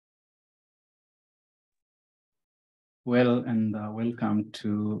Welcome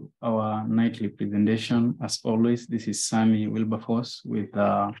to our nightly presentation. As always, this is Sami Wilberforce with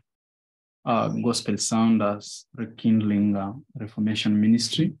Gospel Sounders Rekindling Reformation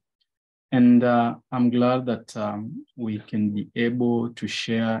Ministry. And I'm glad that we can be able to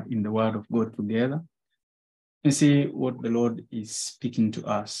share in the Word of God together and see what the Lord is speaking to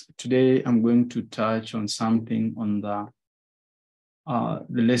us. Today, I'm going to touch on something on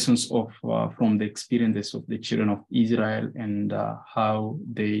the lessons of from the experiences of the children of Israel and how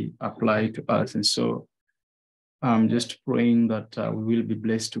they apply to us. And so I'm just praying that we will be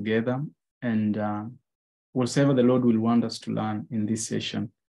blessed together, and whatever the Lord will want us to learn in this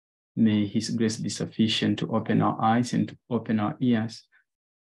session, may His grace be sufficient to open our eyes and to open our ears,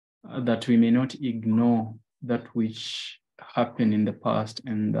 that we may not ignore that which happened in the past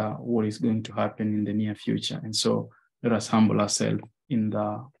and what is going to happen in the near future. And so let us humble ourselves in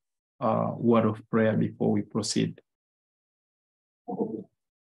the word of prayer before we proceed.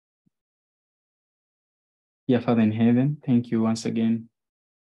 Dear Father in heaven, thank you once again.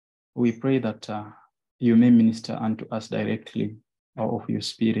 We pray that you may minister unto us directly of your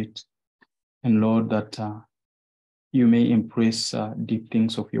Spirit. And Lord, that you may impress deep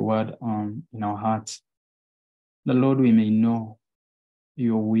things of your word in our hearts. The Lord, we may know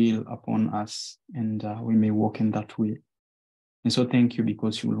your will upon us, and we may walk in that way. And so thank you,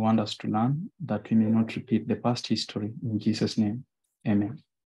 because you will want us to learn, that we may not repeat the past history. In Jesus' name, amen.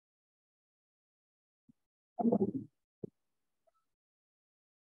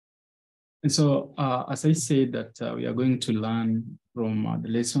 And so, as I said, that we are going to learn from the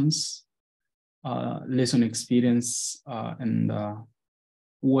lessons, lesson experience, and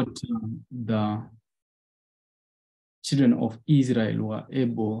what the children of Israel were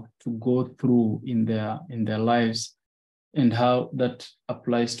able to go through in their lives, and how that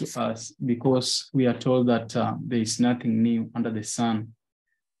applies to us, because we are told that there is nothing new under the sun,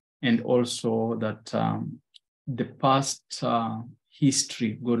 and also that the past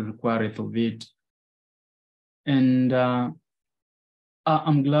history God requireth of it. And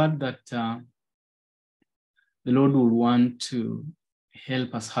I'm glad that the Lord will want to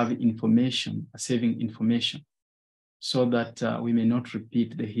help us have information, saving information, so that we may not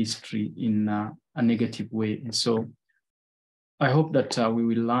repeat the history in a negative way. And so I hope that we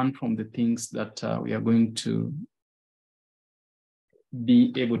will learn from the things that we are going to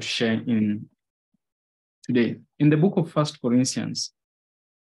be able to share in today. In the book of 1 Corinthians,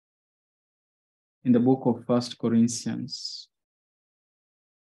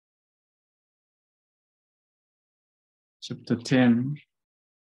 chapter 10,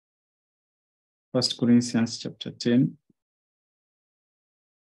 1 Corinthians chapter 10,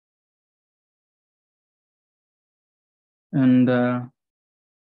 and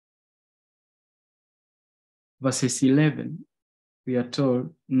verses 11, we are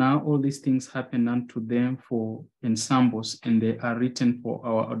told, now all these things happen unto them for ensambles, and they are written for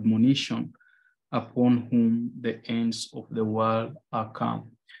our admonition, upon whom the ends of the world are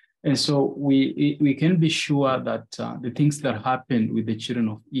come. And so we can be sure that the things that happened with the children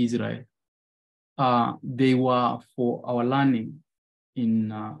of Israel, they were for our learning in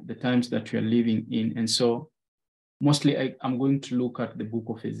the times that we are living in. And so mostly I'm going to look at the book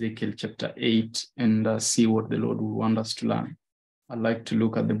of Ezekiel chapter 8 and see what the Lord will want us to learn. I'd like to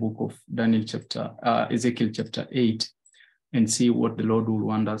look at the book of Ezekiel chapter 8 and see what the Lord will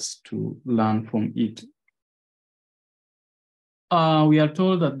want us to learn from it. We are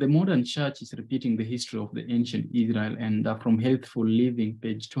told that the modern church is repeating the history of the ancient Israel, and from Healthful Living,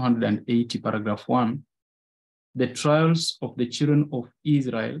 page 280, paragraph 1, the trials of the children of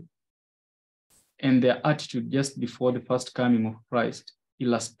Israel and their attitude just before the first coming of Christ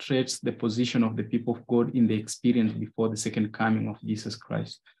illustrates the position of the people of God in the experience before the second coming of Jesus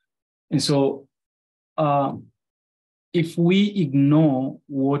Christ. And so if we ignore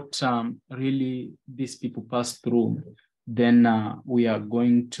what really these people passed through, then we are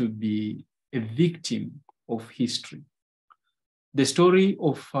going to be a victim of history. The story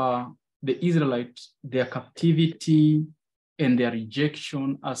of the Israelites, their captivity and their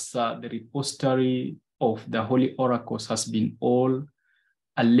rejection as the repository of the holy oracles has been all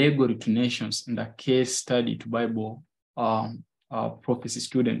allegory to nations and a case study to Bible prophecy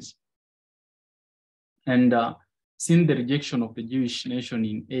students. And since the rejection of the Jewish nation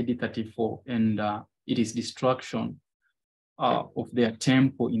in AD 34 and it is destruction of their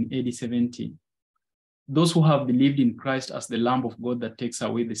temple in AD 70, those who have believed in Christ as the Lamb of God that takes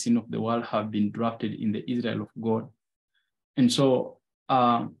away the sin of the world have been drafted in the Israel of God. And so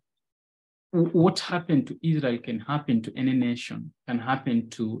what happened to Israel can happen to any nation, can happen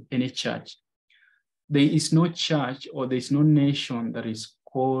to any church. There is no church or there is no nation that is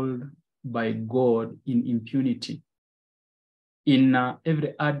called by God in impunity. In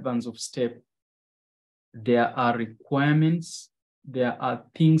every advance of step, there are requirements, there are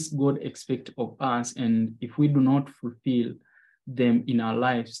things God expects of us, and if we do not fulfill them in our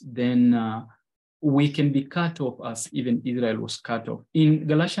lives, then we can be cut off as even Israel was cut off. In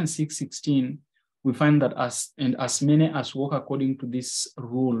Galatians 6:16, we find that as many as walk according to this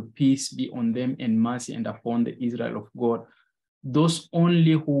rule, peace be on them and mercy and upon the Israel of God. Those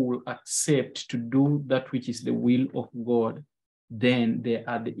only who will accept to do that which is the will of God, then they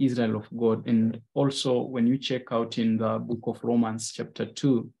are the Israel of God. And also when you check out in the book of Romans chapter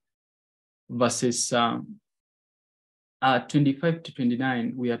 2, verses 25 to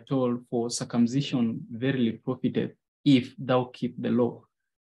 29, we are told, for circumcision verily profiteth if thou keep the law.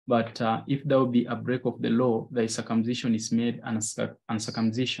 But if thou be a break of the law, thy circumcision is made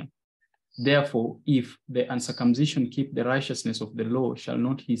uncircumcision. Therefore, if the uncircumcision keep the righteousness of the law, shall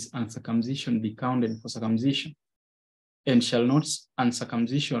not his uncircumcision be counted for circumcision? And shall not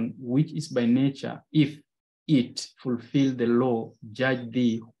uncircumcision, which is by nature, if it fulfill the law, judge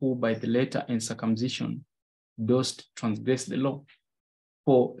thee, who by the letter and circumcision dost transgress the law?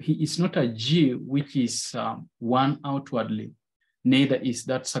 For he is not a Jew which is one outwardly, neither is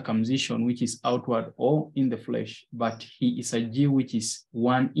that circumcision which is outward or in the flesh, but he is a Jew which is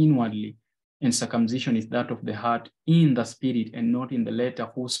one inwardly, and circumcision is that of the heart in the spirit, and not in the letter,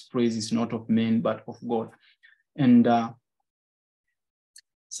 whose praise is not of men but of God. And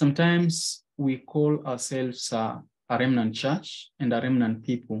sometimes we call ourselves a remnant church and a remnant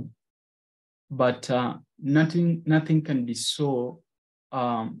people, but nothing can be so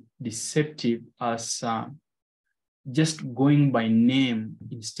deceptive as just going by name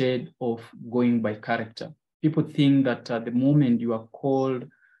instead of going by character. People think that the moment you are called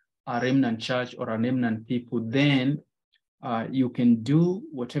a remnant church or a remnant people, then you can do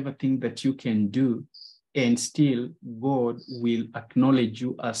whatever thing that you can do, and still God will acknowledge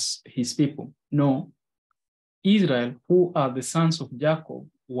you as his people. No, Israel, who are the sons of Jacob,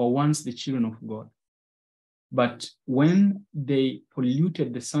 were once the children of God. But when they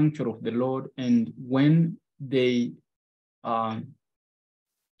polluted the sanctuary of the Lord, and when they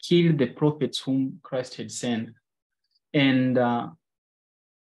killed the prophets whom Christ had sent, and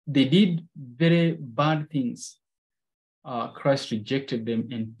they did very bad things, Christ rejected them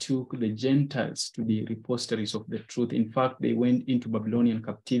and took the Gentiles to be repositories of the truth. In fact, they went into Babylonian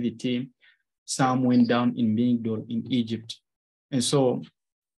captivity. Some went down in Migdol in Egypt. And so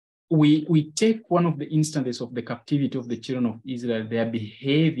we take one of the instances of the captivity of the children of Israel, their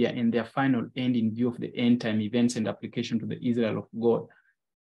behavior and their final end in view of the end time events and application to the Israel of God.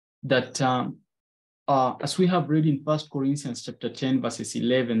 That as we have read in 1 Corinthians chapter 10, verses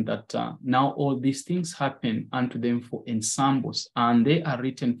 11, that now all these things happen unto them for ensembles, and they are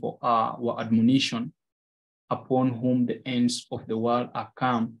written for our admonition, upon whom the ends of the world are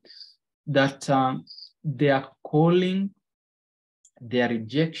come. That their calling, their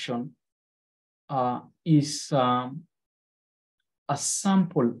rejection is a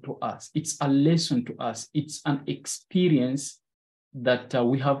sample to us. It's a lesson to us. It's an experience that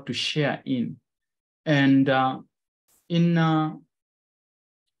we have to share in. And in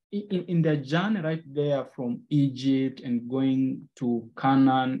their journey right there from Egypt and going to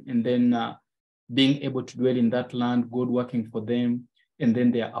Canaan, and then being able to dwell in that land, God working for them, and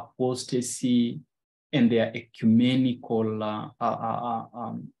then their apostasy and their ecumenical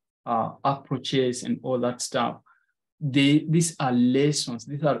approaches and all that stuff. These are lessons,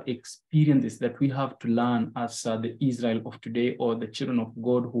 these are experiences that we have to learn as the Israel of today, or the children of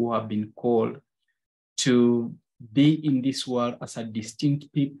God who have been called to be in this world as a distinct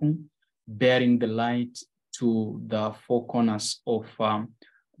people, bearing the light to the four corners of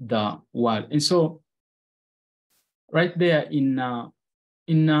the world. And so right there in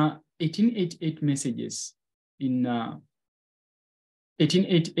 1888 messages, in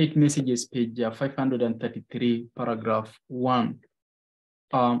 1888 messages, page 533, paragraph 1,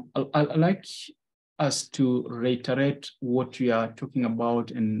 I'd like us to reiterate what we are talking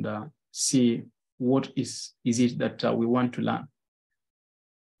about and see what is it that we want to learn.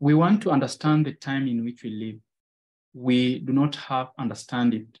 We want to understand the time in which we live. We do not have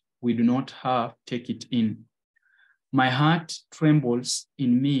understand it. We do not have take it in. My heart trembles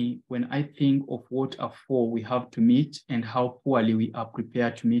in me when I think of what a foe we have to meet and how poorly we are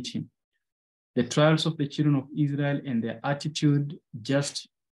prepared to meet him. The trials of the children of Israel and their attitude just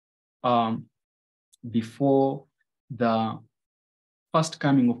before the first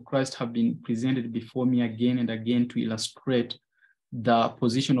coming of Christ have been presented before me again and again to illustrate the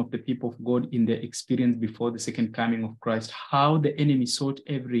position of the people of God in their experience before the second coming of Christ, how the enemy sought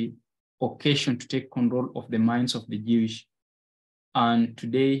every occasion to take control of the minds of the Jewish. And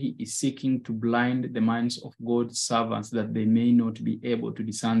today he is seeking to blind the minds of God's servants that they may not be able to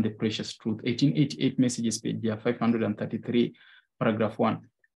discern the precious truth. 1888 Messages, page 533, paragraph 1.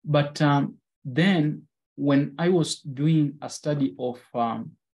 But then when I was doing a study of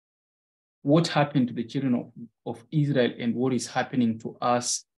what happened to the children of Israel and what is happening to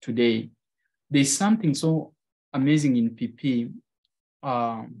us today, there's something so amazing in PP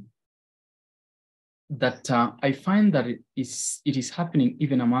that I find that it is happening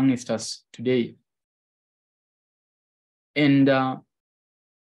even amongst us today. And I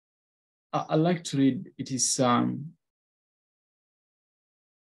like to read, it is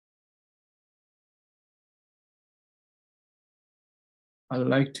I'd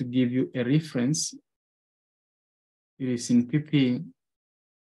like to give you a reference. It is in PP.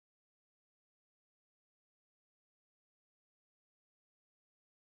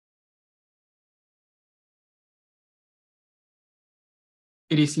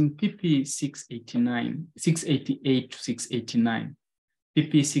 It is in PP 688 to 689.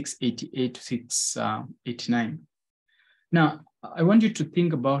 PP 688 to 689. Now, I want you to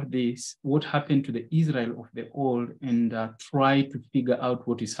think about this, what happened to the Israel of the old, and try to figure out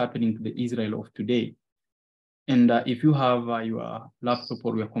what is happening to the Israel of today. And if you have your laptop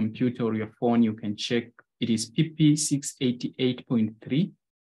or your computer or your phone, you can check. It is PP 688.3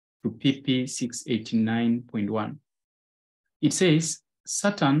 to PP 689.1. It says,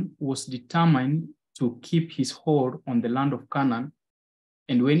 Satan was determined to keep his hold on the land of Canaan,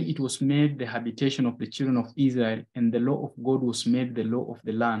 and when it was made the habitation of the children of Israel, and the law of God was made the law of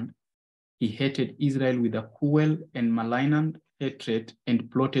the land, he hated Israel with a cruel and malignant hatred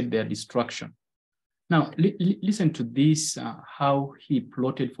and plotted their destruction. Now, listen to this, how he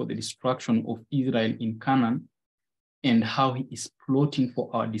plotted for the destruction of Israel in Canaan, and how he is plotting for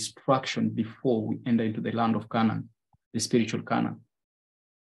our destruction before we enter into the land of Canaan, the spiritual Canaan.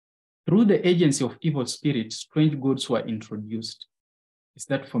 Through the agency of evil spirits, strange gods were introduced. Is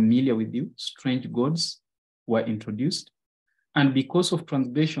that familiar with you? Strange gods were introduced. And because of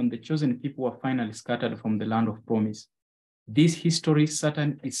transgression, the chosen people were finally scattered from the land of promise. This history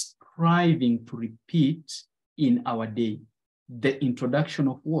Satan is striving to repeat in our day. The introduction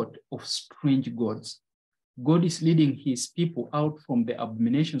of what? Of strange gods. God is leading his people out from the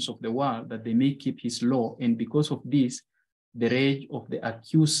abominations of the world that they may keep his law. And because of this, the rage of the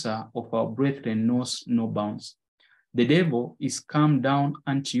accuser of our brethren knows no bounds. The devil is come down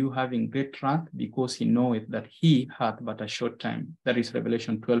unto you having great wrath, because he knoweth that he hath but a short time. That is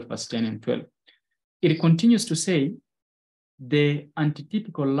Revelation 12, verse 10 and 12. It continues to say, the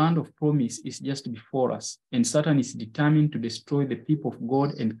antitypical land of promise is just before us, and Satan is determined to destroy the people of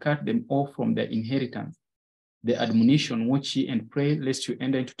God and cut them off from their inheritance. The admonition, watch ye and pray, lest you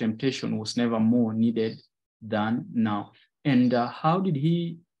enter into temptation, was never more needed than now. And how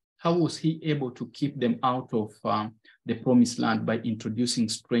was he able to keep them out of the promised land? By introducing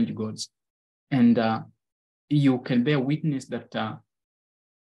strange gods. And you can bear witness that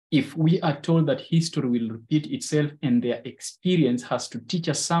if we are told that history will repeat itself and their experience has to teach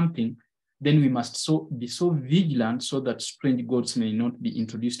us something, then we must be so vigilant so that strange gods may not be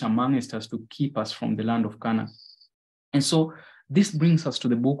introduced amongst us to keep us from the land of Canaan. And so this brings us to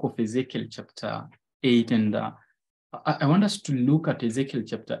the book of Ezekiel chapter 8. And I want us to look at Ezekiel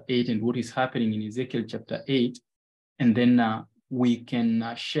chapter 8 and what is happening in Ezekiel chapter 8. And then we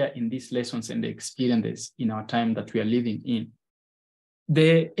can share in these lessons and the experiences in our time that we are living in.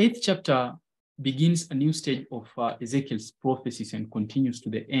 The 8th chapter begins a new stage of Ezekiel's prophecies and continues to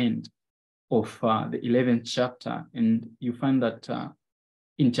the end of the 11th chapter. And you find that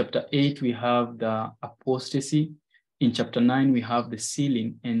in chapter 8, we have the apostasy. In chapter 9, we have the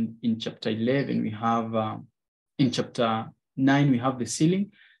sealing. And in chapter 11, we have, in chapter 9, we have the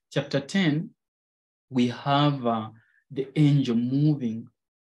sealing. Chapter 10, we have the angel moving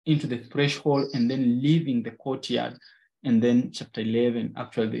into the threshold and then leaving the courtyard. And then chapter 11,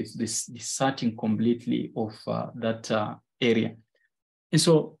 actually, this starting completely of that area. And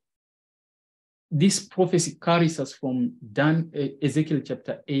so this prophecy carries us from Ezekiel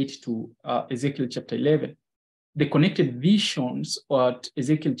chapter 8 to Ezekiel chapter 11. The connected visions at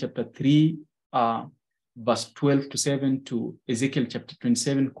Ezekiel chapter 3, verse 12 to 7 to Ezekiel chapter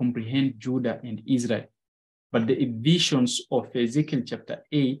 27 comprehend Judah and Israel. But the visions of Ezekiel chapter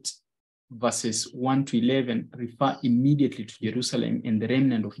 8, verses 1 to 11 refer immediately to Jerusalem and the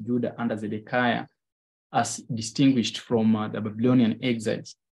remnant of Judah under Zedekiah as distinguished from the Babylonian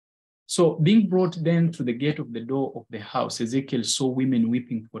exiles. So being brought then to the gate of the door of the house, Ezekiel saw women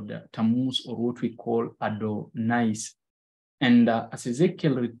weeping for the Tammuz, or what we call Adonais. And as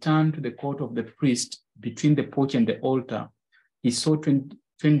Ezekiel returned to the court of the priest between the porch and the altar, he saw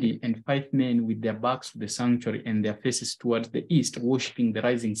 25 men with their backs to the sanctuary and their faces towards the east, worshiping the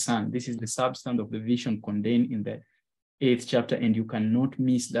rising sun. This is the substance of the vision contained in the 8th chapter. And you cannot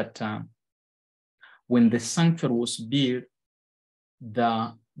miss that when the sanctuary was built,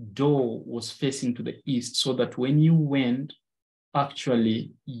 the door was facing to the east, so that when you went,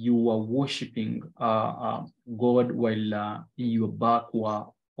 actually you were worshiping God while your back were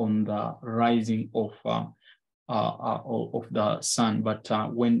on the rising of the sun. But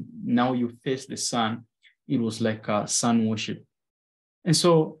when now you face the sun, it was like sun worship. And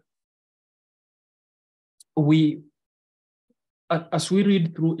so as we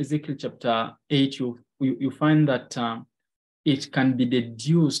read through Ezekiel chapter 8, you find that it can be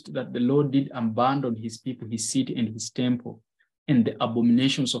deduced that the Lord did abandon his people, his city and his temple, and the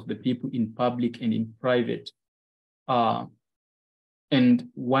abominations of the people in public and in private. And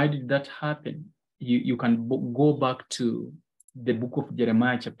why did that happen? You can go back to the book of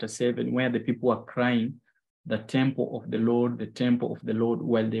Jeremiah chapter 7, where the people are crying, the temple of the Lord, the temple of the Lord,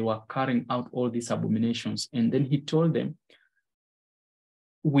 while they were carrying out all these abominations. And then he told them,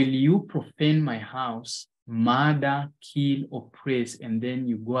 will you profane my house, murder, kill, oppress, and then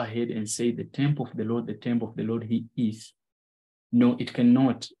you go ahead and say the temple of the Lord he is? No, it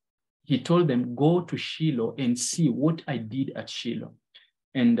cannot. He told them, go to Shiloh and see what I did at Shiloh.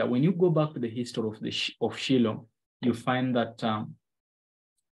 And when you go back to the history of Shiloh, you find that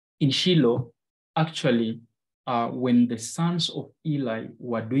in Shiloh, actually, when the sons of Eli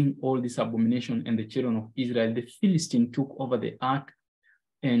were doing all this abomination and the children of Israel, the Philistine took over the ark,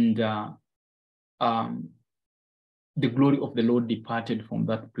 and the glory of the Lord departed from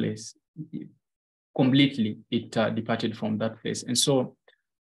that place. Completely, it departed from that place. And so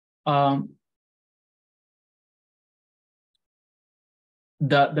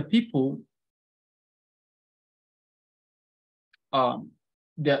the people,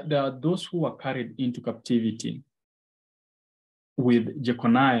 there are those who were carried into captivity with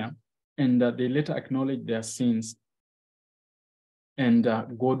Jeconiah, and they later acknowledged their sins. And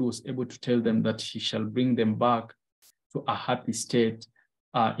God was able to tell them that he shall bring them back to a happy state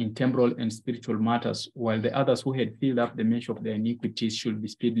in temporal and spiritual matters, while the others who had filled up the measure of their iniquities should be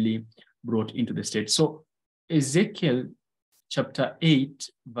speedily brought into the state. So Ezekiel chapter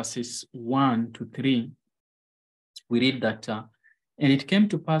 8, verses 1 to 3, we read that, and it came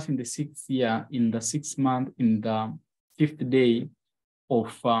to pass in the 6th year, in the 6th month, in the 5th day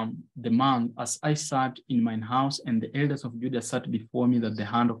of the month, as I sat in mine house, and the elders of Judah sat before me, that the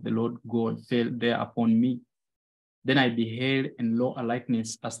hand of the Lord God fell there upon me. Then I beheld, and lo, a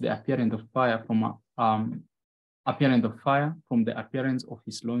likeness as the appearance of fire from the appearance of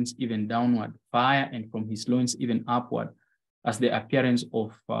his loins even downward, fire, and from his loins even upward, as the appearance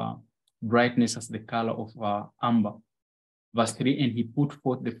of brightness, as the color of amber. Verse 3, and he put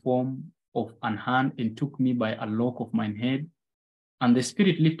forth the form of an hand and took me by a lock of mine head. And the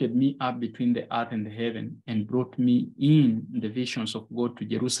Spirit lifted me up between the earth and the heaven, and brought me in the visions of God to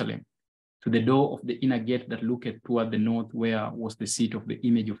Jerusalem, to the door of the inner gate that looketh toward the north, where was the seat of the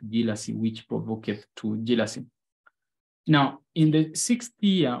image of jealousy, which provoketh to jealousy. Now, in the 6th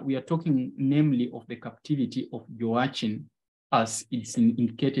year, we are talking namely of the captivity of Joachim, as it's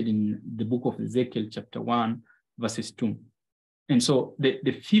indicated in the book of Ezekiel chapter 1, verses 2. And so the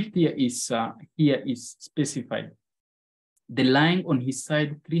 5th year is here is specified. The lying on his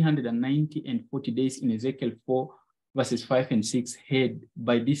side 390 and 40 days in Ezekiel 4, verses 5 and 6 had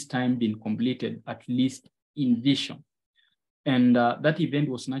by this time been completed, at least in vision. And that event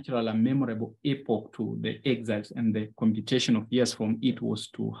was naturally a memorable epoch to the exiles, and the computation of years from it was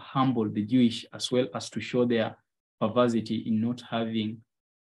to humble the Jewish, as well as to show their perversity in not having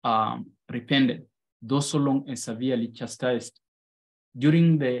repented, though so long and severely chastised.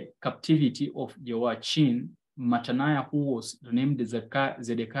 During the captivity of Joachim, Mattaniah, who was named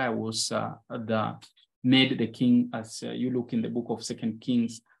Zedekiah, was made the king, as you look in the book of 2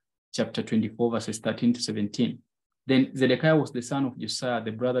 Kings, chapter 24, verses 13 to 17. Then Zedekiah was the son of Josiah,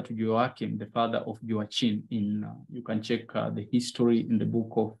 the brother to Joachim, the father of Joachim. You can check the history in the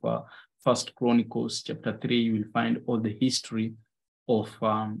book of 1 Chronicles, chapter 3. You will find all the history of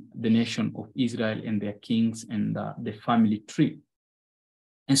the nation of Israel and their kings and the family tree.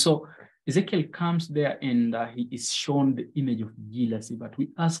 And so Ezekiel comes there, and he is shown the image of jealousy. But we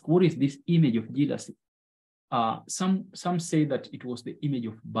ask, what is this image of jealousy? Some say that it was the image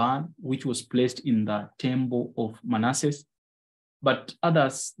of Baal, which was placed in the temple of Manasseh. but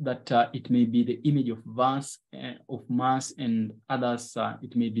others that it may be the image of Mars, and others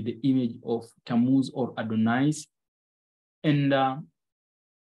it may be the image of Tammuz or Adonai. And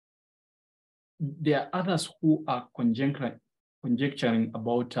there are others who are conjecturing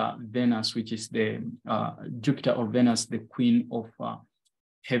about Venus, which is the Jupiter or Venus, the queen of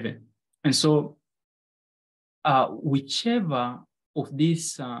heaven. And so whichever of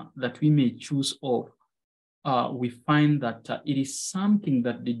these that we may choose of, we find that it is something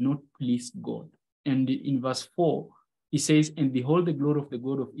that did not please God. And in verse 4, he says, "And behold, the glory of the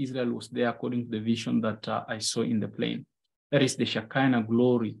God of Israel was there according to the vision that I saw in the plain." That is the Shekinah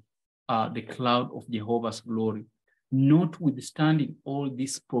glory, the cloud of Jehovah's glory. Notwithstanding all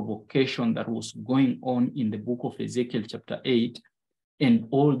this provocation that was going on in the book of Ezekiel chapter 8 and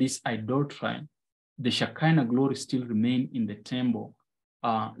all this idolatry, the Shekinah glory still remained in the temple,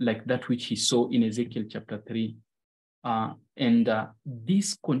 like that which he saw in Ezekiel chapter 3. And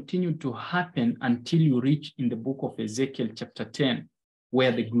this continued to happen until you reach in the book of Ezekiel chapter 10,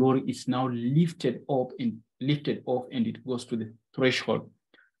 where the glory is now lifted off and it goes to the threshold.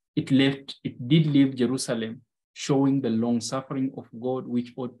 It did leave Jerusalem, showing the long suffering of God,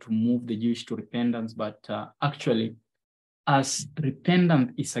 which ought to move the Jews to repentance. But actually, as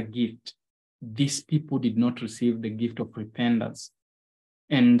repentance is a gift, these people did not receive the gift of repentance.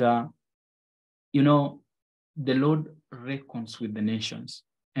 And, you know, the Lord reckons with the nations.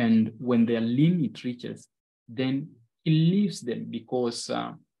 And when their limit reaches, then he leaves them, because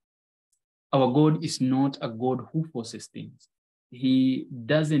our God is not a God who forces things. He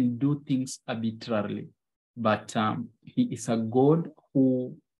doesn't do things arbitrarily, but he is a God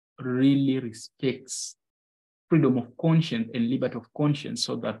who really respects freedom of conscience and liberty of conscience,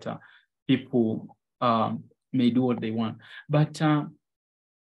 so that people may do what they want. But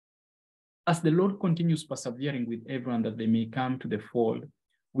as the Lord continues persevering with everyone that they may come to the fold,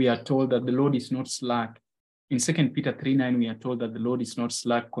 we are told that the Lord is not slack. In 2 Peter 3:9, we are told that the Lord is not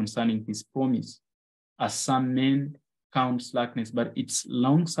slack concerning his promise, as some men count slackness, but it's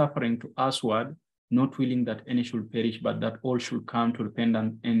long-suffering to usward, not willing that any should perish, but that all should come to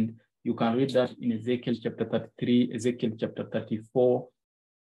repentance. And you can read that in Ezekiel chapter 33, Ezekiel chapter 34.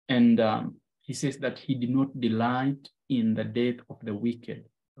 And he says that he did not delight in the death of the wicked,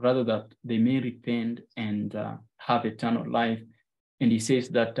 rather that they may repent and have eternal life. And he says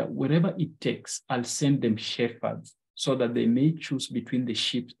that wherever it takes, I'll send them shepherds so that they may choose between the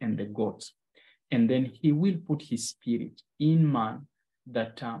sheep and the goats. And then he will put his spirit in man,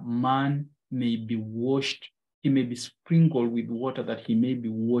 that man may be washed, he may be sprinkled with water, that he may be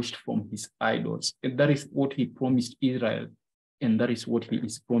washed from his idols. And that is what he promised Israel, and that is what he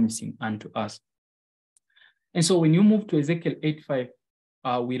is promising unto us. And so when you move to Ezekiel 8:5,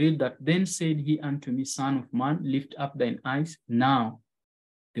 we read that, "Then said he unto me, Son of man, lift up thine eyes now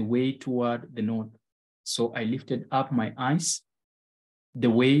the way toward the north. So I lifted up my eyes the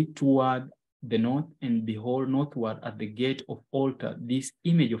way toward the north, and behold, northward at the gate of altar, this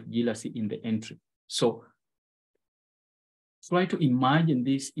image of jealousy in the entry." So try to imagine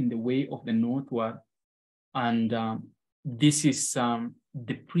this in the way of the northward, and this is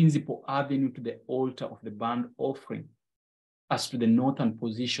the principal avenue to the altar of the burnt offering. As to the northern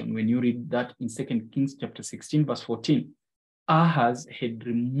position, when you read that in 2 Kings chapter 16, verse 14, Ahaz had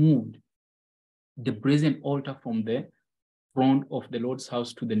removed the brazen altar from the front of the Lord's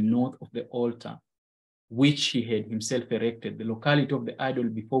house to the north of the altar, which he had himself erected. The locality of the idol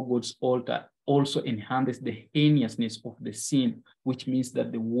before God's altar also enhances the heinousness of the sin, which means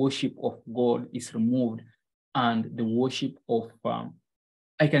that the worship of God is removed, and the worship of,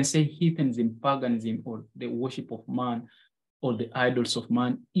 I can say, heathenism, paganism, or the worship of man, or the idols of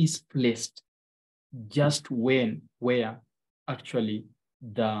man, is placed just where actually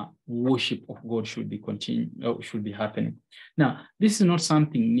the worship of God should be happening. Now, this is not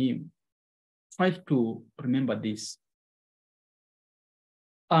something new. Try to remember this.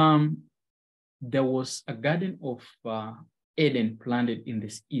 There was a garden of Eden planted in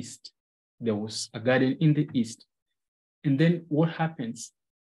the east. There was a garden in the east. And then what happens?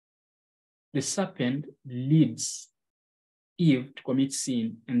 The serpent leads Eve to commit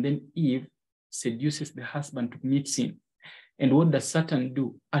sin, and then Eve seduces the husband to commit sin. And what does Satan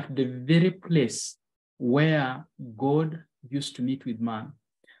do? At the very place where God used to meet with man,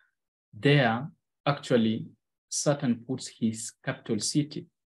 there actually Satan puts his capital city.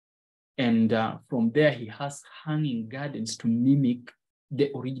 And from there he has hanging gardens to mimic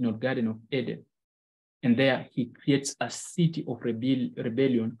the original Garden of Eden. And there he creates a city of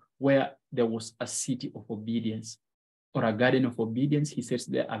rebellion where there was a city of obedience, or a garden of obedience. He says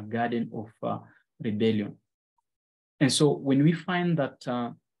there a garden of rebellion. And so when we find that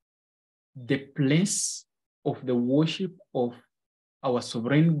the place of the worship of our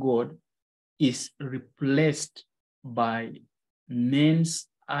sovereign God is replaced by men's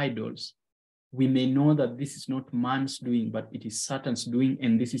idols, we may know that this is not man's doing, but it is Satan's doing,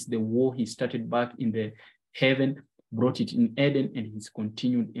 and this is the war he started back in the heaven, brought it in Eden, and he's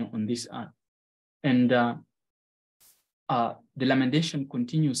continued on this earth. And the lamentation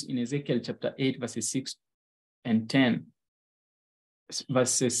continues in Ezekiel chapter 8, verses 6 and 10,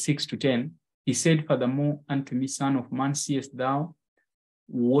 verses 6 to 10. He said, "Furthermore unto me, son of man, seest thou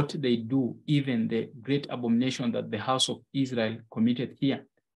what they do, even the great abomination that the house of Israel committed here,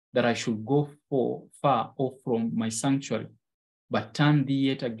 that I should go far off from my sanctuary, but turn thee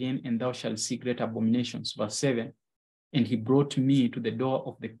yet again, and thou shalt see great abominations." Verse 7, "And he brought me to the door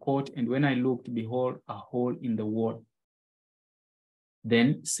of the court, and when I looked, behold, a hole in the wall.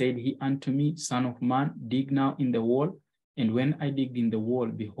 Then said he unto me, Son of man, dig now in the wall. And when I digged in the wall,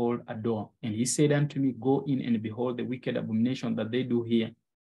 behold, a door. And he said unto me, Go in and behold the wicked abomination that they do here."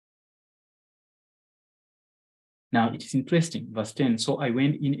 Now it is interesting, verse 10, "So I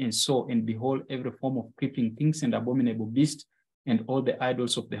went in and saw, and behold, every form of creeping things and abominable beasts, and all the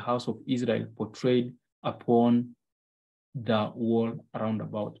idols of the house of Israel portrayed upon the wall around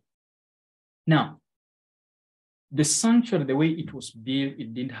about." Now, the sanctuary, the way it was built,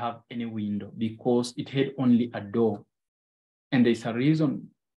 it didn't have any window because it had only a door. And there's a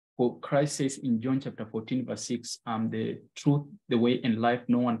reason for Christ says in John chapter 14, verse 6, "The truth, the way, and life,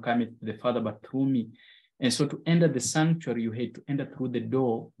 no one cometh to the Father but through me." And so to enter the sanctuary, you had to enter through the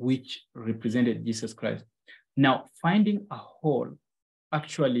door, which represented Jesus Christ. Now, finding a hole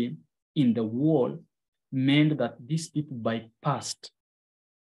actually in the wall meant that these people bypassed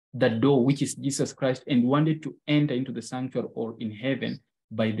the door, which is Jesus Christ, and wanted to enter into the sanctuary or in heaven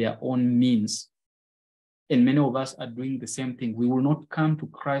by their own means. And many of us are doing the same thing. We will not come to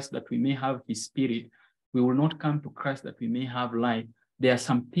Christ that we may have his spirit. We will not come to Christ that we may have life. There are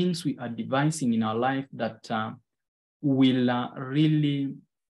some things we are devising in our life that will really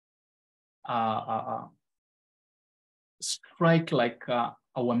strike like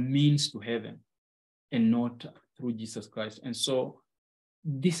our means to heaven and not through Jesus Christ. And so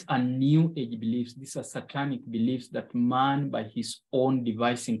these are new age beliefs. These are satanic beliefs that man by his own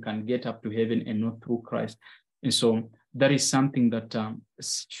devising can get up to heaven and not through Christ. And so that is something that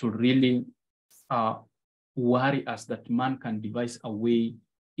should really worry us, that man can devise a way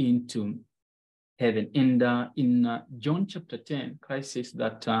into heaven. And in John chapter 10, Christ says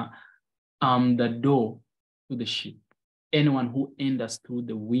that I'm the door to the sheep. Anyone who enters through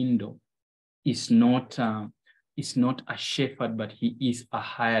the window is not a shepherd, but he is a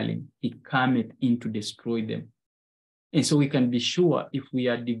hireling. He cometh in to destroy them. And so we can be sure if we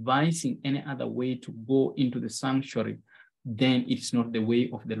are devising any other way to go into the sanctuary, then it's not the way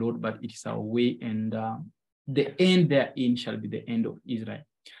of the Lord, but it is our way, and the end therein shall be the end of Israel.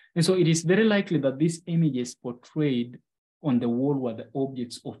 And so it is very likely that these images portrayed on the wall were the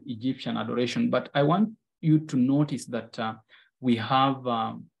objects of Egyptian adoration. But I want you to notice that we have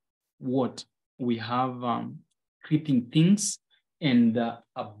we have creeping things and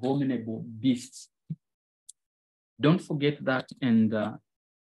abominable beasts. Don't forget that, and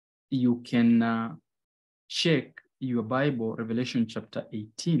you can check your Bible, Revelation chapter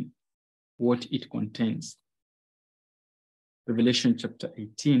 18, what it contains. Revelation chapter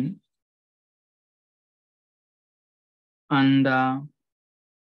 18 and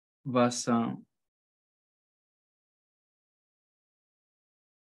verse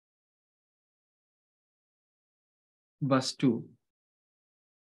 2.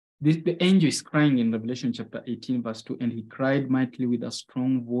 The angel is crying in Revelation chapter 18, verse 2, "And he cried mightily with a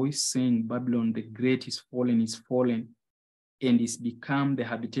strong voice, saying, Babylon the great is fallen, and is become the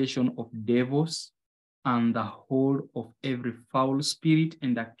habitation of devils, and the hold of every foul spirit,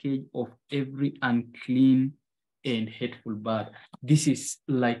 and the cage of every unclean and hateful bird." This is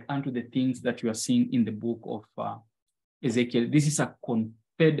like unto the things that you are seeing in the book of Ezekiel. This is a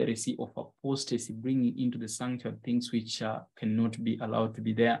confederacy of apostasy, bringing into the sanctuary things which cannot be allowed to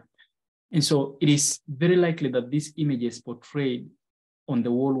be there. And so it is very likely that these images portrayed on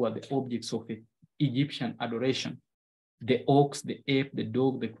the wall were the objects of Egyptian adoration. The ox, the ape, the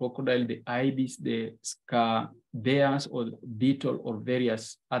dog, the crocodile, the ibis, the scarabæus or beetle, or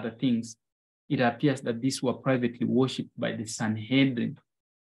various other things. It appears that these were privately worshipped by the Sanhedrin,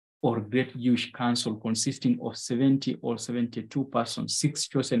 or great Jewish council, consisting of 70 or 72 persons, 6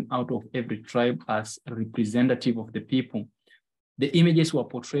 chosen out of every tribe as a representative of the people. The images were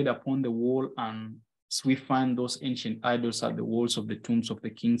portrayed upon the wall, and so we find those ancient idols at the walls of the tombs of the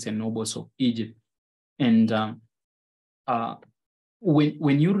kings and nobles of Egypt. And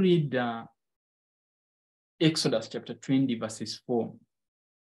When you read Exodus chapter 20, verses 4,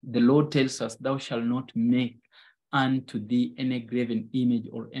 the Lord tells us, thou shalt not make unto thee any graven image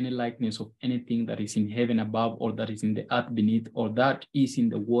or any likeness of anything that is in heaven above, or that is in the earth beneath, or that is in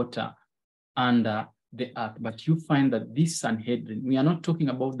the water under the earth. But you find that this Sanhedrin, we are not talking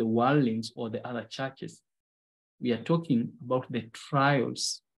about the worldlings or the other churches. We are talking about the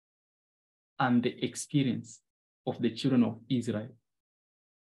trials and the experience of the children of Israel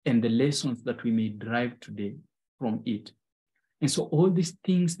and the lessons that we may derive today from it. And so all these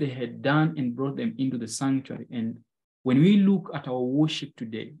things they had done and brought them into the sanctuary. And when we look at our worship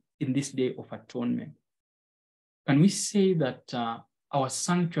today, in this day of atonement, can we say that our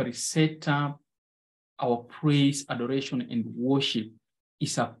sanctuary setup, our praise, adoration, and worship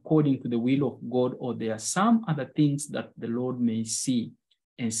is according to the will of God, or there are some other things that the Lord may see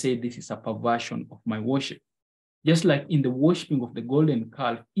and say, this is a perversion of my worship? Just like in the worshiping of the golden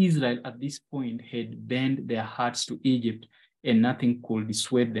calf, Israel at this point had bent their hearts to Egypt, and nothing could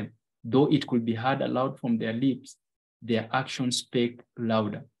dissuade them. Though it could be heard aloud from their lips, their actions spake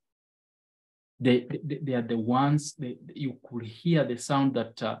louder. They are the ones, you could hear the sound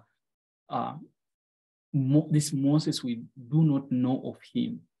that this Moses, we do not know of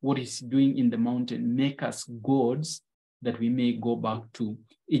him, what he's doing in the mountain, make us gods that we may go back to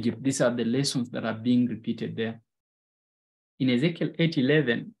Egypt. These are the lessons that are being repeated there. In Ezekiel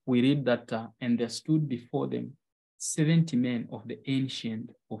 8:11, we read that, and there stood before them 70 men of the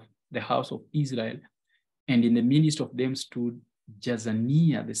ancient of the house of Israel, and in the midst of them stood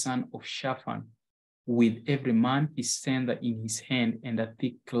Jazaniah, the son of Shaphan, with every man his censer in his hand, and a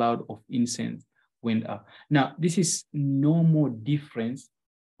thick cloud of incense went up. Now, this is no more difference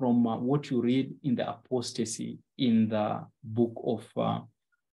from what you read in the apostasy in the book of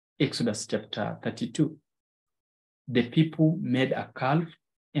Exodus chapter 32. The people made a calf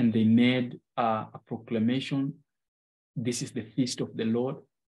and they made a proclamation, this is the feast of the Lord,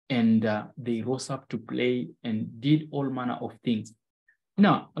 and they rose up to play and did all manner of things.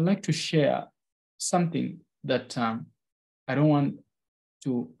 Now, I'd like to share something that I don't want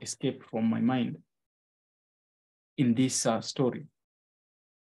to escape from my mind in this story.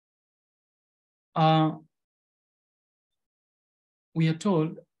 We are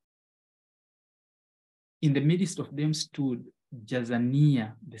told, in the midst of them stood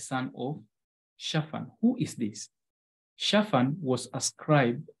Jazaniah, the son of Shaphan. Who is this? Shaphan was a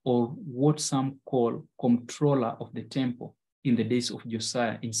scribe, or what some call comptroller of the temple in the days of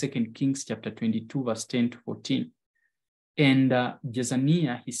Josiah, in 2 Kings chapter 22, verse 10 to 14. And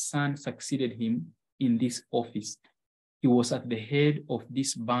Jazaniah, his son, succeeded him in this office. He was at the head of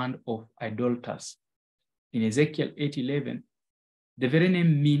this band of idolaters. In Ezekiel 8:11, the very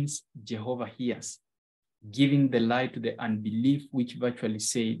name means Jehovah hears, giving the lie to the unbelief, which virtually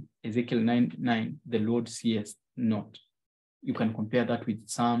said, Ezekiel 9:9, the Lord sees not. You can compare that with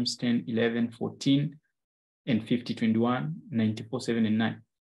Psalms 10:11, 14, and 50:21, 94:7 and 9.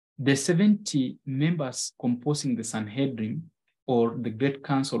 The 70 members composing the Sanhedrin, or the great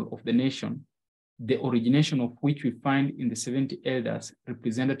council of the nation, the origination of which we find in the 70 elders,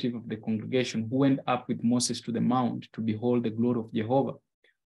 representative of the congregation, who went up with Moses to the mount to behold the glory of Jehovah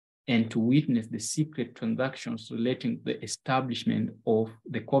and to witness the secret transactions relating to the establishment of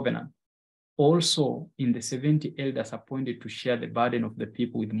the covenant. Also, in the 70 elders appointed to share the burden of the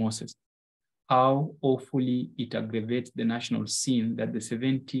people with Moses. How awfully it aggravates the national sin that the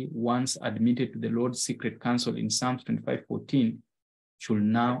 70 once admitted to the Lord's secret council in Psalms 25:14 should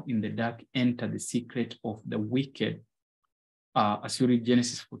now in the dark enter the secret of the wicked. As you read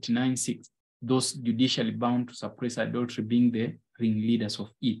Genesis 49:6, those judicially bound to suppress adultery being the ringleaders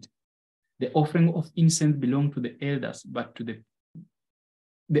of it. The offering of incense belonged to the elders, but to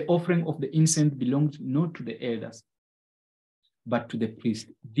the offering of the incense belonged not to the elders, but to the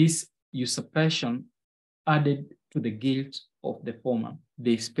priest. This usurpation added to the guilt of the former.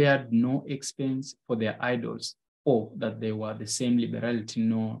 They spared no expense for their idols, or that they were the same liberality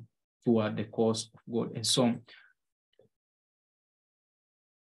known toward the cause of God. And so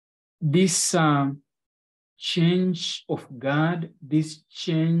this change of God, this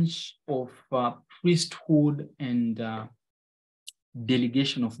change of priesthood and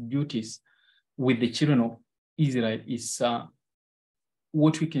delegation of duties with the children of Israel is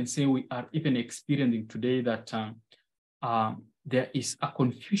what we can say we are even experiencing today, that there is a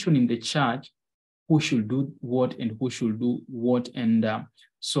confusion in the church, who should do what and who should do what. And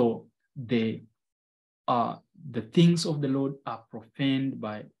so the things of the Lord are profaned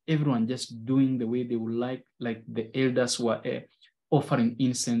by everyone just doing the way they would like the elders were offering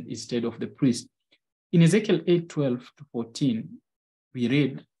incense instead of the priest. In Ezekiel 8:12-14, we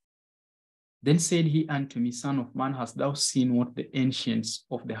read, "Then said he unto me, Son of man, hast thou seen what the ancients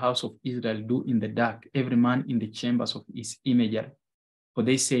of the house of Israel do in the dark, every man in the chambers of his imagery? For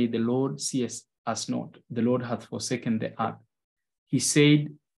they say, the Lord seeth us not, the Lord hath forsaken the earth. He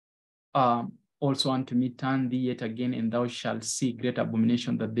said also unto me, Turn thee yet again, and thou shalt see great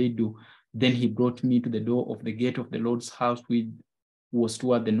abomination that they do. Then he brought me to the door of the gate of the Lord's house, which was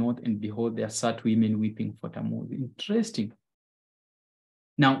toward the north, and behold, there sat women weeping for Tammuz." Interesting.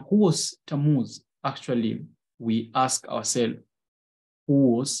 Now, who was Tammuz? Actually, we ask ourselves,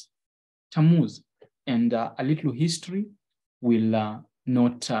 who was Tammuz? And a little history will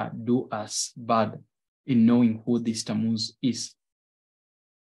not do us bad in knowing who this Tammuz is.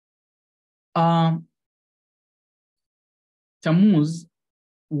 Tammuz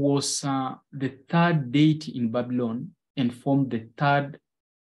was the third deity in Babylon and formed the third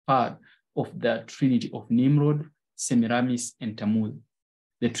part of the Trinity of Nimrod, Semiramis, and Tammuz.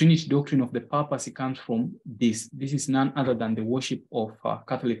 The Trinity doctrine of the papacy comes from this. This is none other than the worship of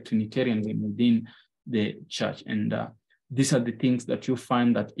Catholic Trinitarianism within the church. And these are the things that you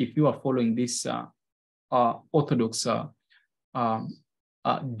find that if you are following these orthodox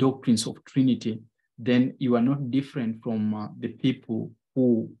doctrines of Trinity, then you are not different from the people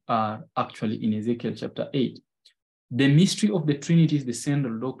who are actually in Ezekiel chapter 8. The mystery of the Trinity is the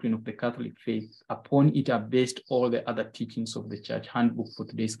central doctrine of the Catholic faith. Upon it are based all the other teachings of the Church Handbook for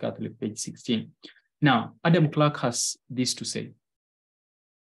Today's Catholic, page 16. Now, Adam Clark has this to say.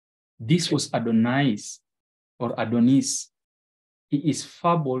 This was Adonis, or Adonis. He is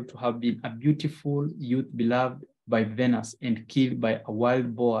fabled to have been a beautiful youth beloved by Venus and killed by a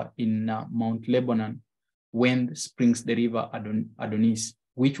wild boar in Mount Lebanon when springs the river Adonis,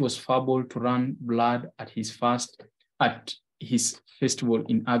 which was fabled to run blood at his festival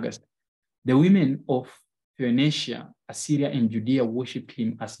in August. The women of Phoenicia, Assyria, and Judea worshipped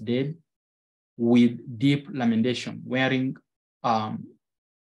him as dead with deep lamentation, wearing priapi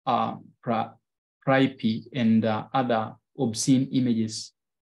and other obscene images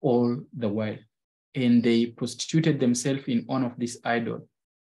all the while. And they prostituted themselves in honor of this idol.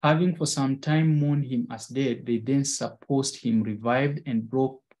 Having for some time mourned him as dead, they then supposed him revived and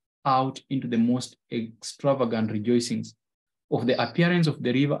broke out into the most extravagant rejoicings. Of the appearance of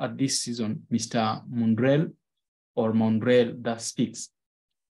the river at this season, Mr. Mondrell thus speaks.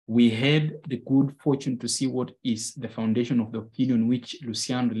 We had the good fortune to see what is the foundation of the opinion which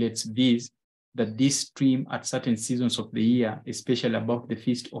Lucian relates, viz., that this stream at certain seasons of the year, especially about the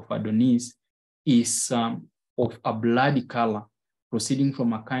feast of Adonis, is of a bloody color, proceeding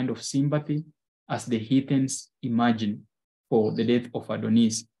from a kind of sympathy, as the heathens imagine, for the death of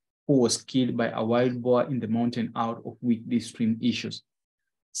Adonis, who was killed by a wild boar in the mountain out of which this stream issues.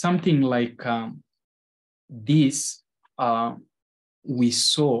 Something like this we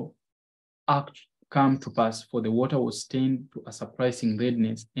saw come to pass, for the water was stained to a surprising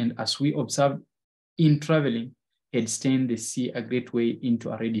redness, and as we observed in traveling, had stained the sea a great way into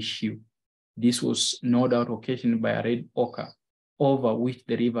a reddish hue. This was no doubt occasioned by a red ochre, over which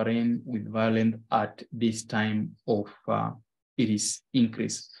the river ran with violence at this time of its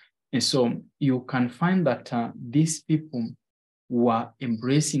increase. And so you can find that these people were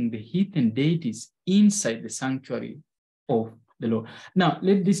embracing the heathen deities inside the sanctuary of the Lord. Now,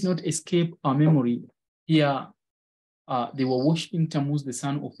 let this not escape our memory. Here, they were worshiping Tammuz, the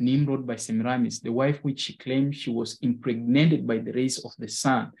son of Nimrod, by Semiramis, the wife which she claimed she was impregnated by the rays of the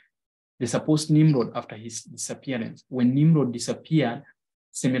sun, the supposed Nimrod after his disappearance. When Nimrod disappeared,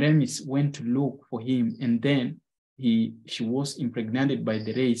 Semiramis went to look for him, and then she was impregnated by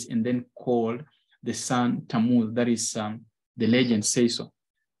the rays and then called the sun Tammuz. That is, the legend says so.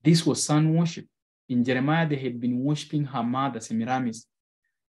 This was sun worship. In Jeremiah, they had been worshiping her mother, Semiramis.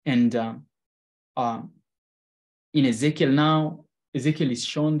 And in Ezekiel now, Ezekiel is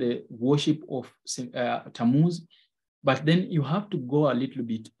shown the worship of Tammuz. But then you have to go a little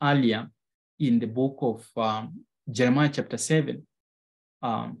bit earlier in the book of Jeremiah chapter 7.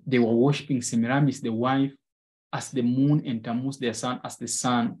 They were worshiping Semiramis, the wife, as the moon, and Tammuz, their son, as the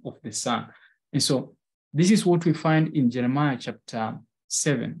son of the sun. And so this is what we find in Jeremiah chapter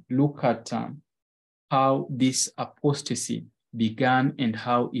 7. Look at how this apostasy began and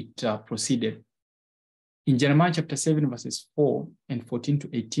how it proceeded. In Jeremiah chapter 7, verses 4 and 14 to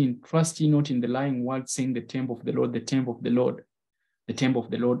 18, trust ye not in the lying word, saying the temple of the Lord, the temple of the Lord, the temple of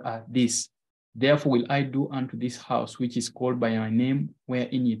the Lord are this. Therefore will I do unto this house, which is called by my name,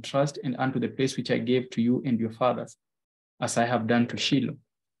 wherein ye trust, and unto the place which I gave to you and your fathers, as I have done to Shiloh.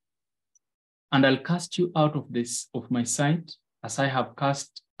 And I'll cast you out of my sight, as I have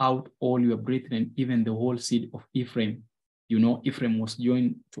cast out all your brethren, even the whole seed of Ephraim. You know, Ephraim was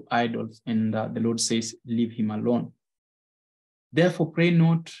joined to idols, and the Lord says, leave him alone. Therefore, pray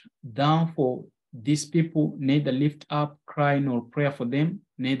not thou for these people, neither lift up cry nor prayer for them,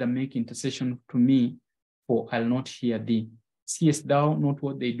 neither make intercession to me, for I'll not hear thee. Seest thou not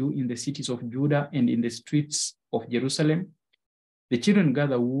what they do in the cities of Judah and in the streets of Jerusalem? The children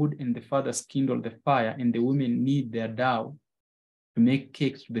gather wood, and the fathers kindle the fire, and the women knead their dough to make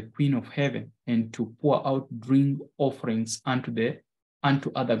cakes to the Queen of Heaven, and to pour out drink offerings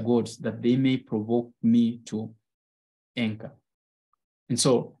unto other gods, that they may provoke me to anger. And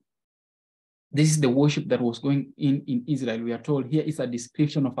so this is the worship that was going in Israel. We are told here is a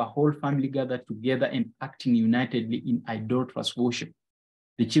description of a whole family gathered together and acting unitedly in idolatrous worship.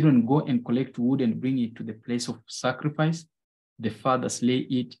 The children go and collect wood and bring it to the place of sacrifice. The fathers lay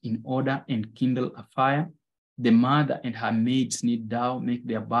it in order and kindle a fire. The mother and her maids knead dough, make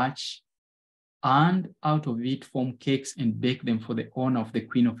their batch, and out of it form cakes and bake them for the honor of the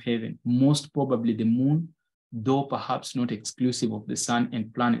Queen of Heaven, most probably the moon, though perhaps not exclusive of the sun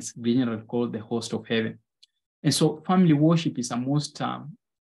and planets, generally called the host of heaven. And so family worship is a most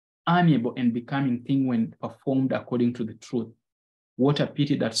amiable and becoming thing when performed according to the truth. What a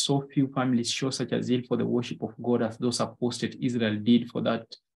pity that so few families show such a zeal for the worship of God as those apostate Israel did for that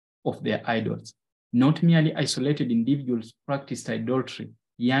of their idols. Not merely isolated individuals practiced idolatry,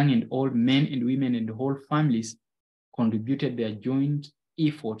 young and old, men and women and whole families contributed their joint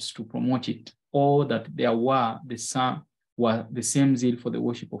efforts to promote it, or that there were the same zeal for the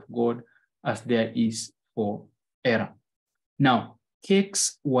worship of God as there is for error. Now,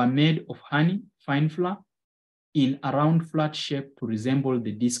 cakes were made of honey, fine flour, in a round flat shape to resemble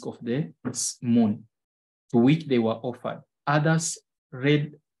the disk of the moon, to which they were offered. Others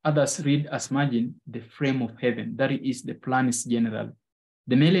read as margin the frame of heaven, that is the planets general.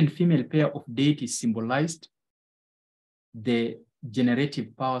 The male and female pair of deities symbolized the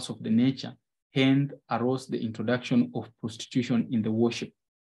generative powers of the nature. Hence arose the introduction of prostitution in the worship.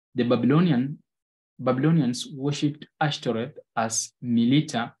 The Babylonians worshipped Ashtoreth as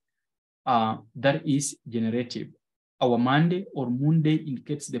Milita, that is generative. Our Monday or Moon Day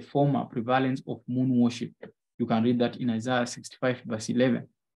indicates the former prevalence of moon worship. You can read that in Isaiah 65 verse 11.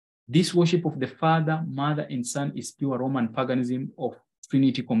 This worship of the Father, Mother, and Son is pure Roman paganism of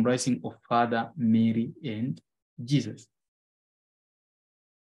Trinity comprising of Father, Mary, and Jesus.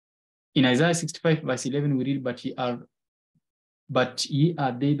 In Isaiah 65 verse 11, we read, but ye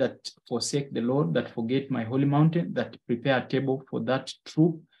are they that forsake the Lord, that forget my holy mountain, that prepare a table for that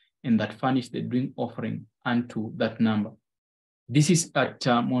troop, and that furnish the drink offering unto that number. This is at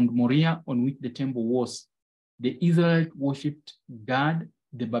Mount Moriah, on which the temple was. The Israelites worshipped God,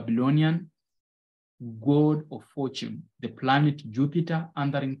 the Babylonian god of fortune, the planet Jupiter,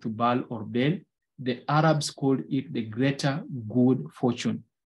 answering to Baal or Bel. The Arabs called it the greater good fortune,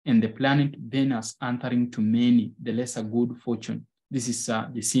 and the planet Venus answering to many, the lesser good fortune. This is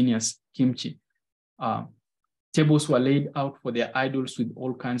the senior's kimchi. Tables were laid out for their idols with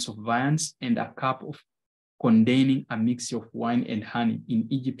all kinds of viands, and a cup of containing a mixture of wine and honey, in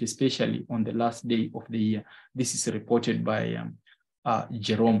Egypt, especially on the last day of the year. This is reported by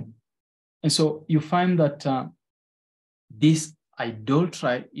Jerome. And so you find that this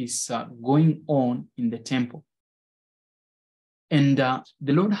idolatry is going on in the temple. And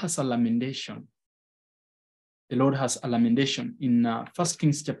the Lord has a lamentation. The Lord has a lamentation in 1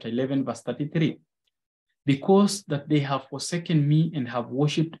 Kings chapter 11, verse 33. Because that they have forsaken me and have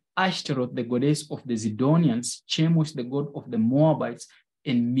worshipped Ashtaroth, the goddess of the Zidonians, Chemosh, the god of the Moabites,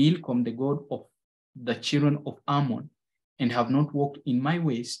 and Milcom, the god of the children of Ammon, and have not walked in my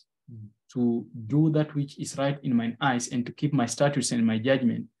ways to do that which is right in mine eyes, and to keep my statutes and my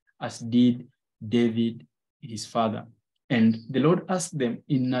judgment, as did David his father. And the Lord asked them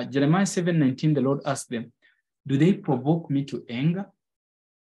in Jeremiah 7:19, the Lord asked them, do they provoke me to anger?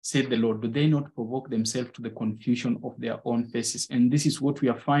 Said the Lord, do they not provoke themselves to the confusion of their own faces? And this is what we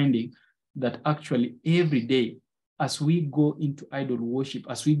are finding, that actually every day, as we go into idol worship,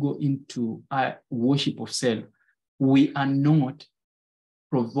 as we go into worship of self, we are not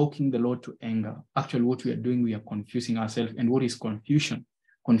provoking the Lord to anger. Actually, what we are doing, we are confusing ourselves. And what is confusion?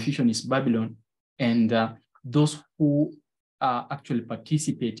 Confusion is Babylon. And those who actually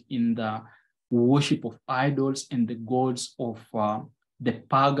participate in the worship of idols and the gods of the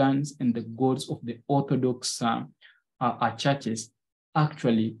pagans and the gods of the Orthodox churches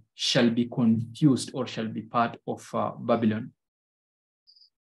actually shall be confused or shall be part of Babylon.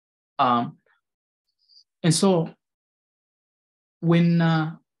 And so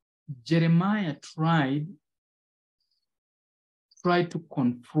when Jeremiah tried try to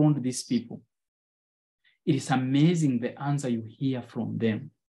confront these people, it is amazing the answer you hear from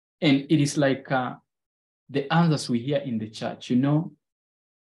them. And it is like the answers we hear in the church,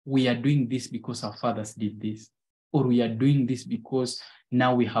 we are doing this because our fathers did this, or we are doing this because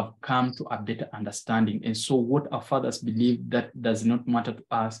now we have come to a better understanding. And so what our fathers believe, that does not matter to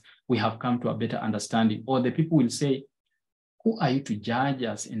us. We have come to a better understanding. Or the people will say, who are you to judge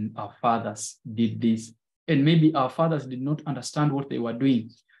us? And our fathers did this. And maybe our fathers did not understand what they were doing.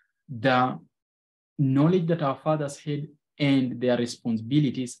 The knowledge that our fathers had and their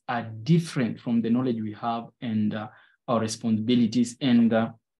responsibilities are different from the knowledge we have and our responsibilities. And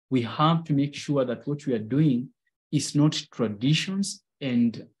we have to make sure that what we are doing is not traditions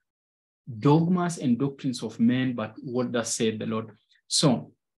and dogmas and doctrines of men, but what does say the Lord.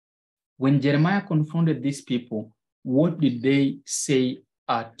 So when Jeremiah confronted these people, what did they say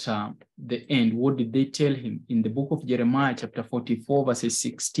at the end? What did they tell him? In the book of Jeremiah, chapter 44, verses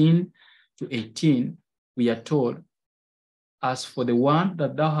 16 to 18, we are told, as for the word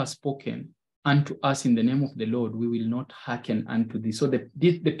that thou hast spoken unto us in the name of the Lord, we will not hearken unto thee. So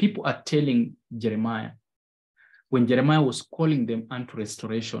the people are telling Jeremiah, when Jeremiah was calling them unto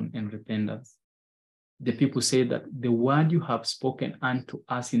restoration and repentance, the people say that the word you have spoken unto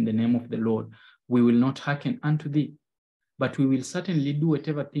us in the name of the Lord, we will not hearken unto thee, but we will certainly do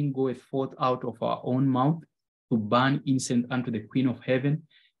whatever thing goeth forth out of our own mouth, to burn incense unto the Queen of heaven,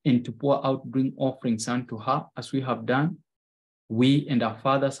 and to pour out drink offerings unto her, as we have done, we and our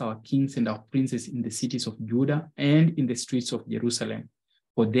fathers, our kings and our princes in the cities of Judah and in the streets of Jerusalem.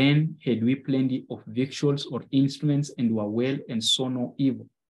 For then had we plenty of victuals or instruments, and were well, and saw no evil.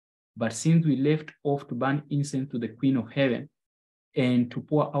 But since we left off to burn incense to the Queen of heaven, and to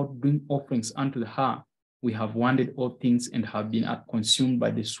pour out drink offerings unto her, we have wandered all things and have been consumed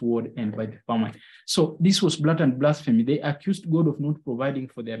by the sword and by the famine. So this was blatant blasphemy. They accused God of not providing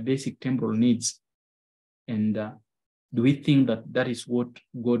for their basic temporal needs. And do we think that that is what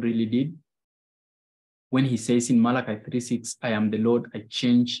God really did? When he says in Malachi 3:6, I am the Lord, I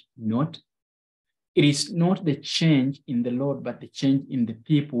change not. It is not the change in the Lord, but the change in the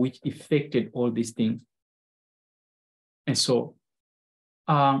people which affected all these things. And so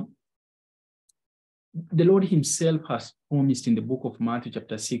the Lord himself has promised in the book of Matthew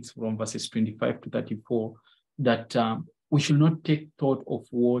chapter 6 from verses 25 to 34 that we should not take thought of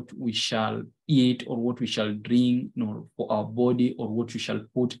what we shall eat or what we shall drink, nor for our body or what we shall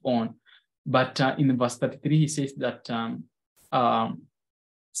put on. But in verse 33, he says that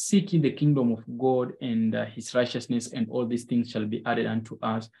seek ye the kingdom of God and his righteousness, and all these things shall be added unto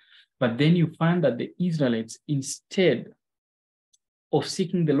us. But then you find that the Israelites, instead of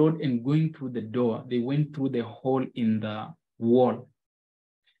seeking the Lord and going through the door, they went through the hole in the wall.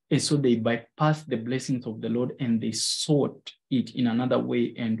 And so they bypassed the blessings of the Lord and they sought it in another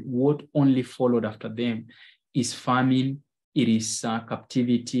way. And what only followed after them is famine, it is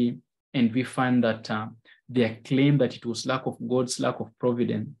captivity. And we find that their claim that it was lack of God's lack of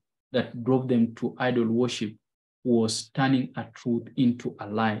providence that drove them to idol worship was turning a truth into a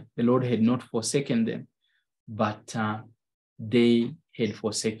lie. The Lord had not forsaken them, but they had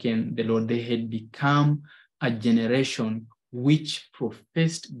forsaken the Lord. They had become a generation which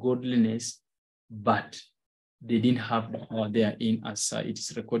professed godliness, but they didn't have the power therein, as it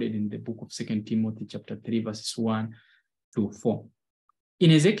is recorded in the book of 2 Timothy chapter 3, verses 1 to 4.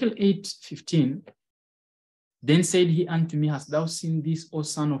 In Ezekiel 8:15, then said he unto me, hast thou seen this, O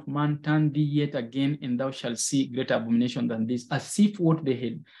son of man? Turn thee yet again, and thou shalt see greater abomination than this. As if what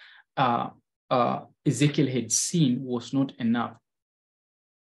they had, Ezekiel had seen was not enough.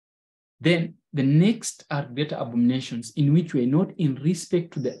 Then the next are greater abominations, in which way, not in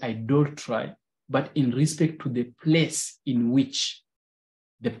respect to the idolatry, but in respect to the place in which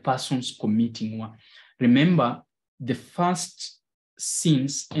the persons committing one. Remember, the first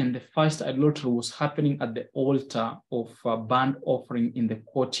sins and the first idolatry was happening at the altar of burnt offering in the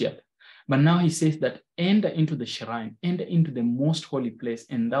courtyard. But now he says that enter into the shrine, enter into the most holy place,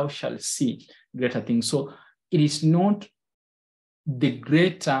 and thou shalt see greater things. So it is not the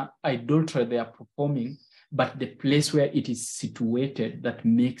greater idolatry they are performing, but the place where it is situated that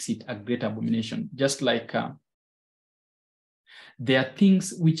makes it a great abomination. Just like there are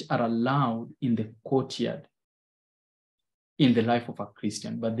things which are allowed in the courtyard in the life of a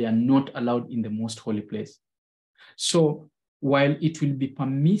Christian, but they are not allowed in the most holy place. So while it will be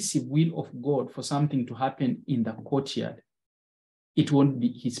permissive will of God for something to happen in the courtyard, it won't be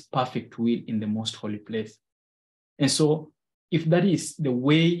his perfect will in the most holy place. And so if that is the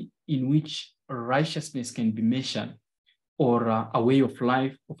way in which righteousness can be measured, or a way of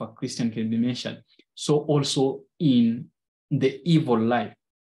life of a Christian can be measured, so also in the evil life.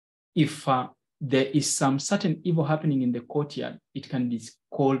 If there is some certain evil happening in the courtyard, it can be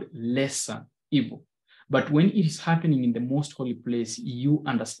called lesser evil. But when it is happening in the most holy place, you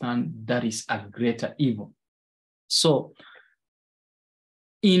understand that is a greater evil. So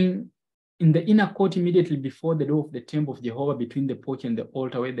in the inner court immediately before the door of the temple of Jehovah, between the porch and the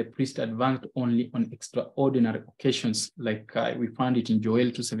altar, where the priest advanced only on extraordinary occasions, like we found it in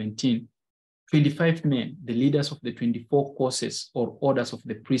Joel 2:17, 25 men, the leaders of the 24 courses or orders of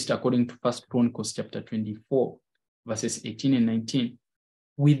the priest, according to 1 Chronicles chapter 24, verses 18 and 19,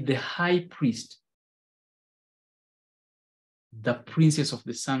 with the high priest, the princes of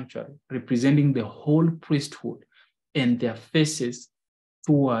the sanctuary, representing the whole priesthood, and their faces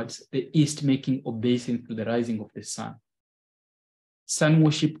towards the east, making obeisance to the rising of the sun. Sun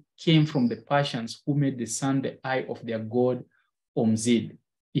worship came from the Persians, who made the sun the eye of their god Omzid.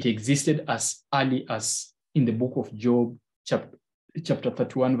 It existed as early as in the book of Job, chapter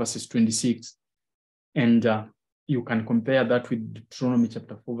 31, verses 26. And you can compare that with Deuteronomy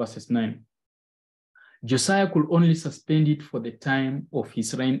chapter 4, verses 9. Josiah could only suspend it for the time of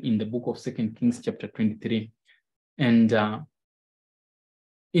his reign in the book of 2 Kings chapter 23. And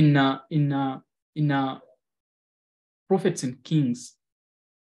in Prophets and Kings,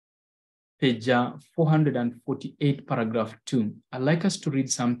 page 448, paragraph 2, I'd like us to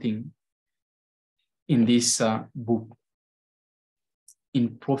read something in this book.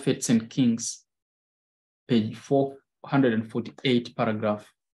 In Prophets and Kings, page 448,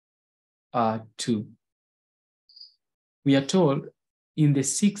 paragraph 2. We are told, in the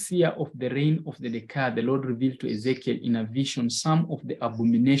 6th year of the reign of the Decad, the Lord revealed to Ezekiel in a vision some of the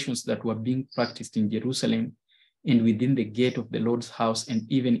abominations that were being practiced in Jerusalem and within the gate of the Lord's house, and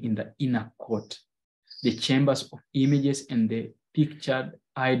even in the inner court, the chambers of images and the pictured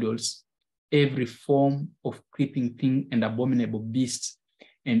idols, every form of creeping thing and abominable beasts,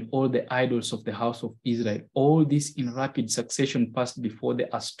 and all the idols of the house of Israel. All this in rapid succession passed before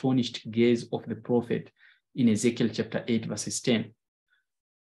the astonished gaze of the prophet in Ezekiel chapter 8, verses 10.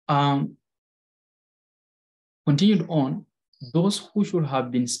 Continued on, those who should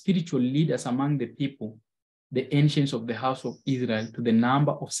have been spiritual leaders among the people, the ancients of the house of Israel, to the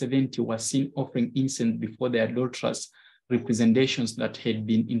number of 70, were seen offering incense before the adulterous representations that had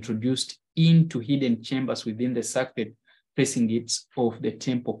been introduced into hidden chambers within the sacred facing gates of the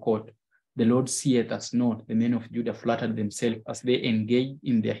temple court. The Lord seeth us not. The men of Judah flattered themselves as they engaged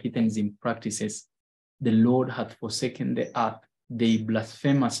in their heathenism practices. The Lord hath forsaken the earth, they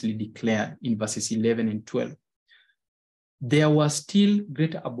blasphemously declared in verses 11 and 12. There were still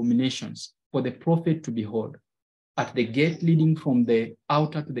greater abominations for the prophet to behold. At the gate leading from the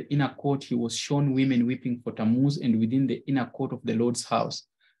outer to the inner court, he was shown women weeping for Tammuz, and within the inner court of the Lord's house,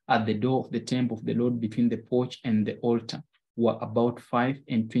 at the door of the temple of the Lord between the porch and the altar, were about 25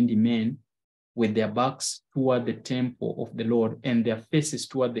 men with their backs toward the temple of the Lord and their faces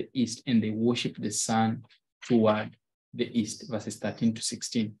toward the east, and they worshiped the sun toward the east, verses 13 to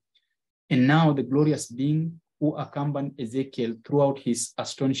 16. And now the glorious being who accompanied Ezekiel throughout his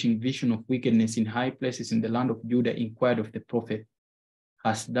astonishing vision of wickedness in high places in the land of Judah inquired of the prophet,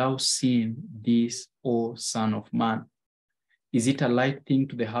 hast thou seen this, O son of man? Is it a light thing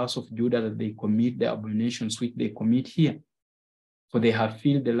to the house of Judah that they commit the abominations which they commit here? For they have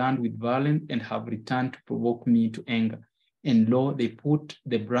filled the land with violence and have returned to provoke me to anger. And lo, they put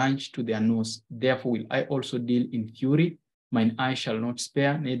the branch to their nose. Therefore will I also deal in fury. Mine eye shall not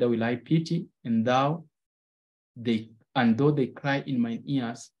spare, neither will I pity. And though they cry in mine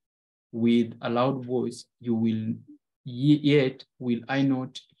ears with a loud voice, yet will I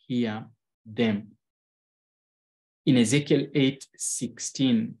not hear them. In Ezekiel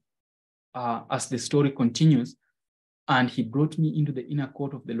 8:16, as the story continues, and he brought me into the inner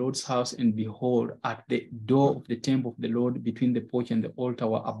court of the Lord's house, and behold, at the door of the temple of the Lord, between the porch and the altar,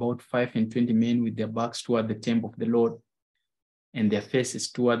 were about 25 men with their backs toward the temple of the Lord, and their faces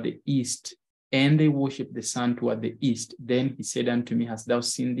toward the east, and they worshipped the sun toward the east. Then he said unto me, hast thou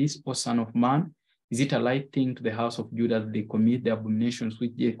seen this, O son of man? Is it a light thing to the house of Judah that they commit the abominations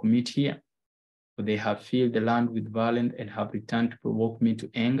which they commit here? For they have filled the land with violence and have returned to provoke me to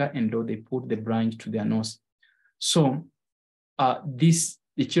anger, and though they put the branch to their nose. So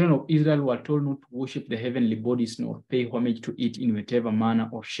the children of Israel were told not to worship the heavenly bodies nor pay homage to it in whatever manner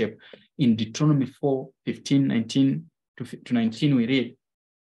or shape. In Deuteronomy 4:15, 19 to 19, we read,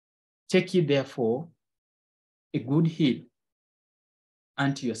 take ye therefore a good heed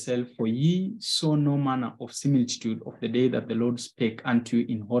unto yourself, for ye saw no manner of similitude of the day that the Lord spake unto you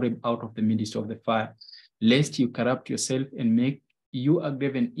in Horeb out of the midst of the fire, lest you corrupt yourself and make you a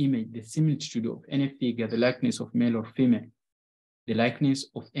graven image, the similitude of any figure, the likeness of male or female, the likeness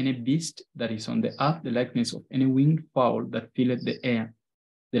of any beast that is on the earth, the likeness of any winged fowl that filleth the air,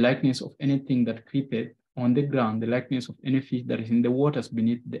 the likeness of anything that creepeth on the ground, the likeness of any fish that is in the waters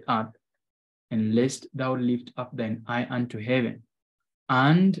beneath the earth, and lest thou lift up thine eye unto heaven.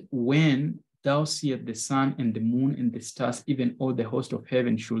 And when thou seest the sun and the moon and the stars, even all the host of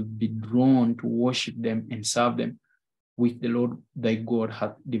heaven should be drawn to worship them and serve them, which the Lord thy God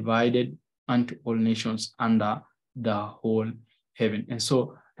hath divided unto all nations under the whole heaven. And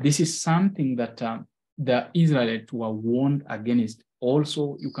so this is something that the Israelites were warned against.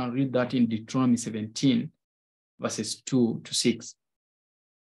 Also, you can read that in Deuteronomy 17, verses 2 to 6.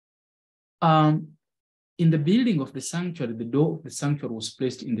 In the building of the sanctuary, the door of the sanctuary was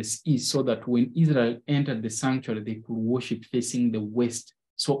placed in the east, so that when Israel entered the sanctuary, they could worship facing the west,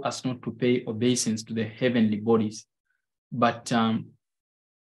 so as not to pay obeisance to the heavenly bodies. But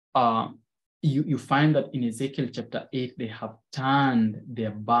you find that in Ezekiel chapter 8, they have turned their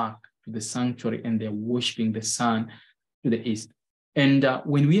back to the sanctuary and they're worshiping the sun to the east. And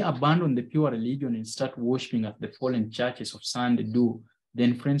when we abandon the pure religion and start worshiping at the fallen churches of Sunday do,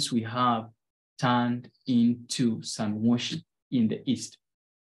 then friends, we have turned into sun worship in the east.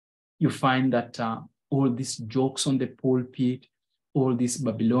 You find that all these jokes on the pulpit, all this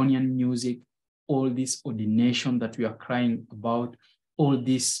Babylonian music, all this ordination that we are crying about, all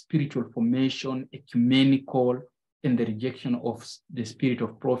this spiritual formation, ecumenical, and the rejection of the spirit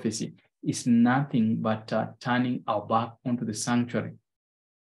of prophecy is nothing but turning our back onto the sanctuary.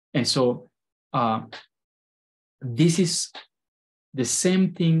 And so this is the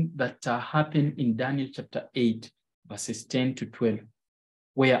same thing that happened in Daniel chapter 8, verses 10 to 12,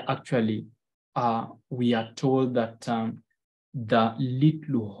 where actually we are told that the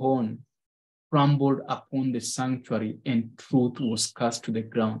little horn crumbled upon the sanctuary and truth was cast to the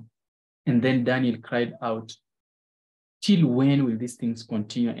ground. And then Daniel cried out, till when will these things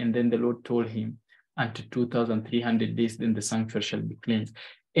continue? And then the Lord told him, unto 2,300 days, then the sanctuary shall be cleansed.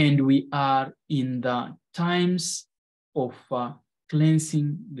 And we are in the times of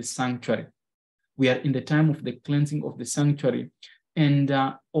cleansing the sanctuary. We are in the time of the cleansing of the sanctuary. And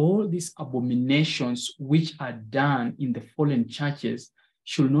all these abominations which are done in the fallen churches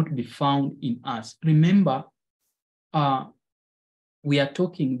should not be found in us. Remember, we are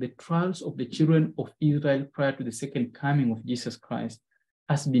talking the trials of the children of Israel prior to the second coming of Jesus Christ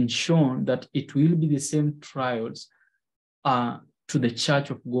has been shown that it will be the same trials to the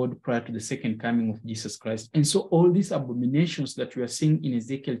church of God prior to the second coming of Jesus Christ. And so all these abominations that we are seeing in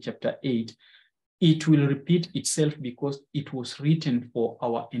Ezekiel chapter 8, it will repeat itself because it was written for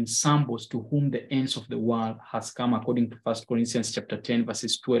our ensembles to whom the ends of the world has come, according to 1 Corinthians chapter 10,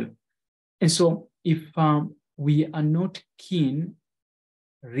 verses 12. And so if we are not keen,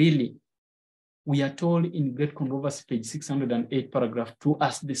 really, we are told in Great Controversy, page 608, paragraph 2,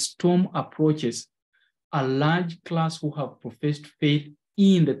 as the storm approaches, a large class who have professed faith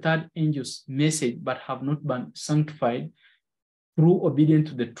in the third angel's message but have not been sanctified through obedience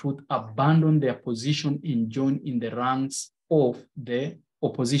to the truth, abandon their position and join in the ranks of the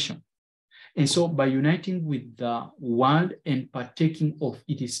opposition. And so by uniting with the world and partaking of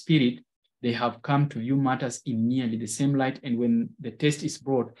its spirit, they have come to view matters in nearly the same light. And when the test is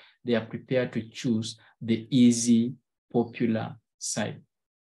brought, they are prepared to choose the easy, popular side.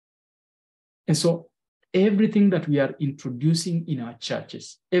 And so everything that we are introducing in our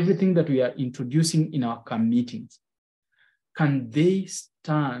churches, everything that we are introducing in our meetings, can they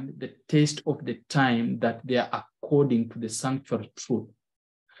stand the test of the time that they are according to the sanctuary truth?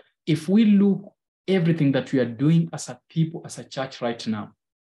 If we look everything that we are doing as a people, as a church right now,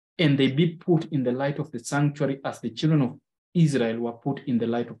 and they be put in the light of the sanctuary as the children of Israel were put in the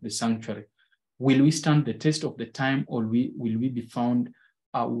light of the sanctuary, will we stand the test of the time, or will we be found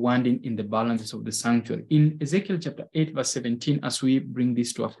wanting in the balances of the sanctuary? In Ezekiel chapter 8, verse 17, as we bring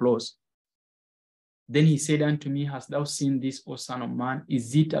this to a close, then he said unto me, hast thou seen this, O son of man?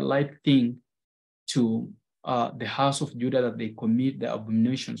 Is it a light thing to the house of Judah that they commit the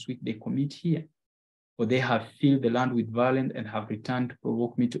abominations which they commit here? For they have filled the land with violence and have returned to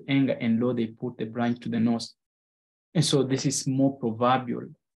provoke me to anger, and lo, they put the branch to the nose. And so this is more proverbial,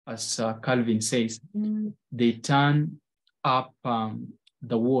 as Calvin says. They turn up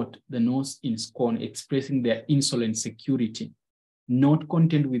the nose in scorn, expressing their insolent security. Not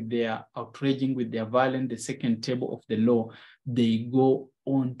content with their outraging, with their violence, the second table of the law, they go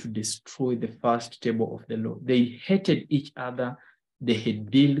on to destroy the first table of the law. They hated each other. They had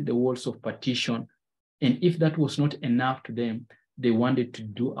built the walls of partition. And if that was not enough to them, they wanted to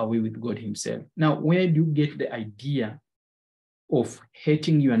do away with God himself. Now, where do you get the idea of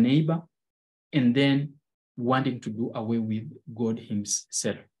hating your neighbor and then wanting to do away with God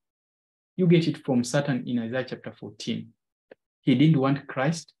himself. You get it from Satan in Isaiah chapter 14. He didn't want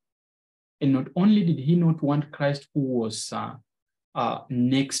Christ. And not only did he not want Christ who was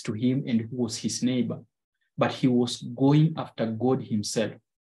next to him and who was his neighbor, but he was going after God himself,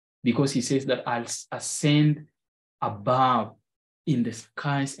 because he says that I'll ascend above in the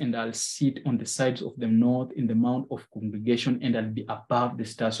skies and I'll sit on the sides of the north in the mount of congregation and I'll be above the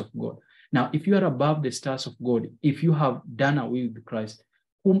stars of God. Now, if you are above the stars of God, if you have done away with Christ,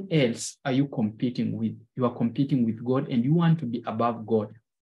 whom else are you competing with? You are competing with God and you want to be above God.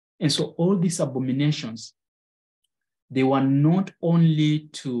 And so all these abominations, they were not only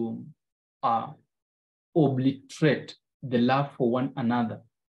to obliterate the love for one another,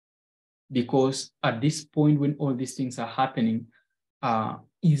 because at this point when all these things are happening,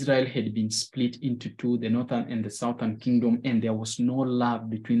 Israel had been split into two, the northern and the southern kingdom, and there was no love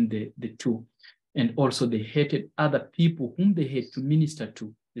between the two. And also they hated other people whom they had to minister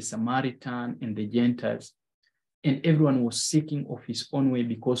to, the Samaritan and the Gentiles. And everyone was seeking of his own way,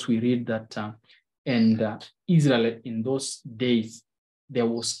 because we read that Israel in those days, there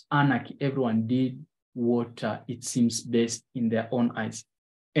was anarchy. Everyone did what it seems best in their own eyes.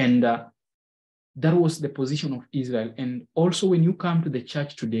 And that was the position of Israel. And also when you come to the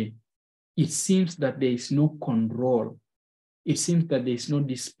church today, it seems that there is no control. It seems that there is no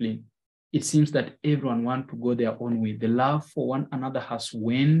discipline. It seems that everyone wants to go their own way. The love for one another has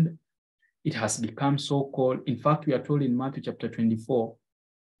waned. It has become so cold. In fact, we are told in Matthew chapter 24,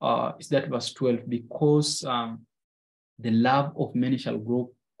 is that verse 12, because the love of many shall grow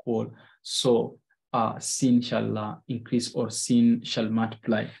cold, so sin shall increase, or sin shall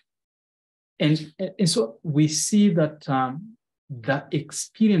multiply. And so we see that the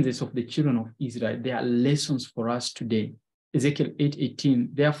experiences of the children of Israel, they are lessons for us today. Ezekiel 8:18,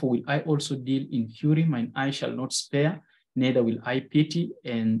 therefore will I also deal in fury, mine eye shall not spare, neither will I pity,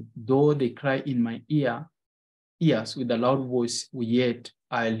 and though they cry in my ears with a loud voice, yet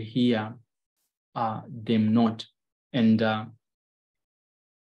I'll hear them not. And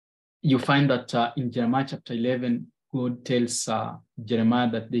you find that in Jeremiah chapter 11, God tells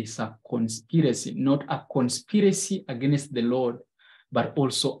Jeremiah that there is a conspiracy, not a conspiracy against the Lord, but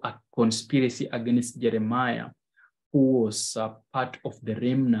also a conspiracy against Jeremiah, who was part of the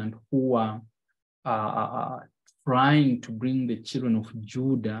remnant who were trying to bring the children of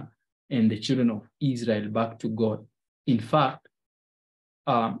Judah and the children of Israel back to God. In fact,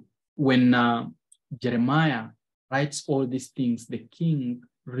 when Jeremiah writes all these things, the king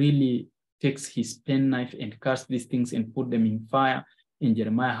really takes his penknife and cuts these things and put them in fire, and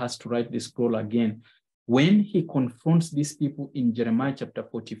Jeremiah has to write the scroll again. When he confronts these people in Jeremiah chapter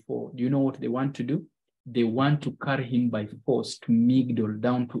 44, do you know what they want to do? They want to carry him by force to Migdol,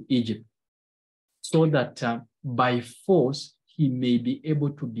 down to Egypt, so that by force he may be able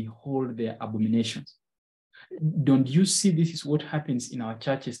to behold their abominations. Don't you see this is what happens in our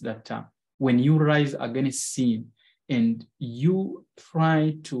churches, that when you rise against sin and you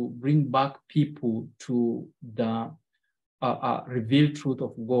try to bring back people to the revealed truth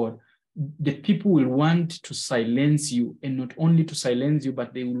of God, the people will want to silence you, and not only to silence you,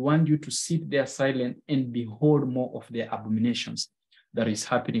 but they will want you to sit there silent and behold more of their abominations that is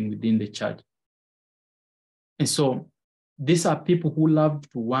happening within the church. And so these are people who love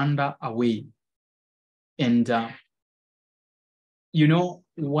to wander away. And you know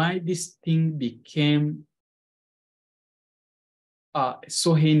why this thing became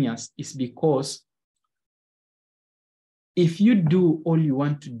so heinous is because if you do all you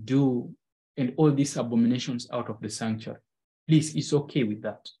want to do and all these abominations out of the sanctuary, please, it's okay with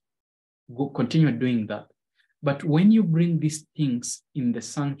that. Go continue doing that. But when you bring these things in the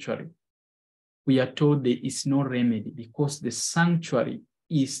sanctuary, we are told there is no remedy, because the sanctuary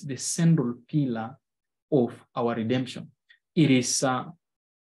is the central pillar of our redemption. It is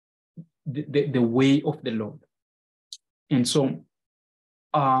the way of the Lord. And so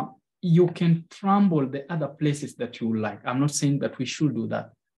you can trample the other places that you like. I'm not saying that we should do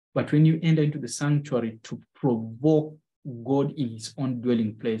that. But when you enter into the sanctuary to provoke God in his own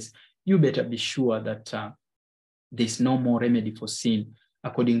dwelling place, you better be sure that there's no more remedy for sin.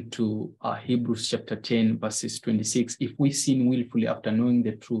 According to Hebrews chapter 10, verses 26, if we sin willfully after knowing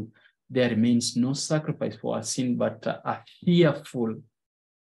the truth, there remains no sacrifice for our sin, but a fearful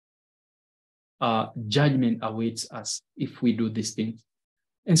judgment awaits us if we do these things.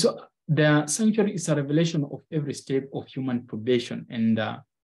 And so the sanctuary is a revelation of every step of human probation. And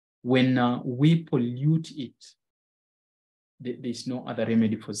when we pollute it, there's no other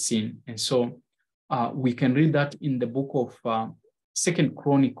remedy for sin. And so we can read that in the book of 2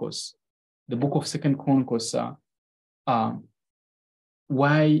 Chronicles, the book of Second Chronicles,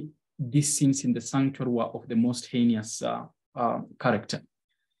 why these sins in the sanctuary were of the most heinous character.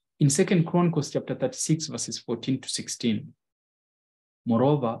 In Second Chronicles chapter 36, verses 14 to 16,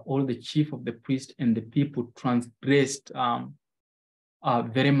 moreover, all the chief of the priest and the people transgressed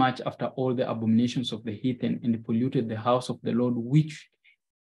very much after all the abominations of the heathen, and polluted the house of the Lord, which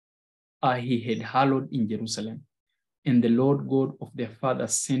he had hallowed in Jerusalem. And the Lord God of their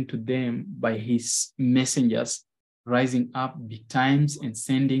fathers sent to them by his messengers, rising up betimes and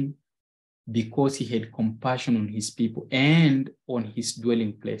sending, because he had compassion on his people and on his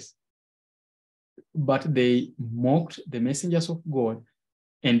dwelling place. But they mocked the messengers of God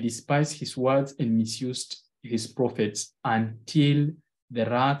and despised his words and misused his prophets, until the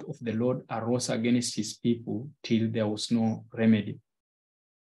wrath of the Lord arose against his people, till there was no remedy.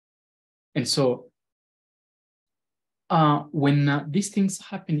 And so when these things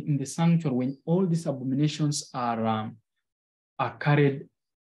happen in the sanctuary, when all these abominations are carried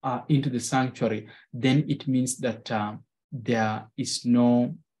into the sanctuary, then it means that there is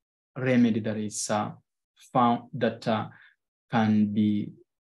no remedy that is found that can be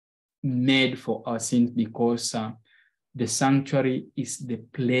made for our sins, because the sanctuary is the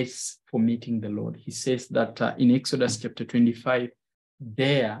place for meeting the Lord. He says that in Exodus chapter 25,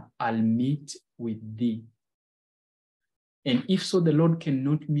 there I'll meet with thee. And if so, the Lord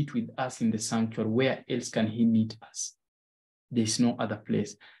cannot meet with us in the sanctuary, where else can he meet us? There's no other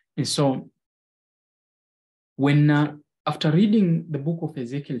place. And so when, after reading the book of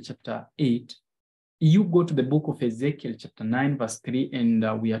Ezekiel chapter 8, you go to the book of Ezekiel chapter 9, verse 3,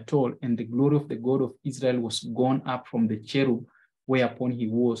 and we are told, and the glory of the God of Israel was gone up from the cherub whereupon he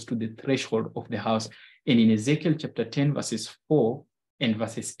was to the threshold of the house. And in Ezekiel chapter 10, verses 4 and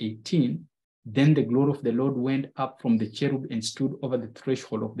verses 18, then the glory of the Lord went up from the cherub and stood over the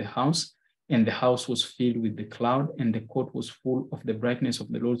threshold of the house, and the house was filled with the cloud, and the court was full of the brightness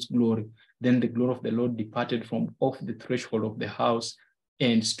of the Lord's glory. Then the glory of the Lord departed from off the threshold of the house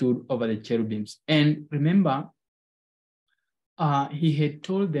and stood over the cherubims. And remember, he had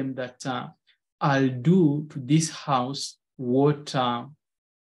told them that I'll do to this house what I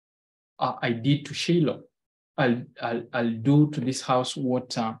did to Shiloh. I'll do to this house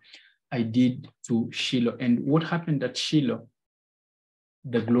what I did to Shiloh. And what happened at Shiloh?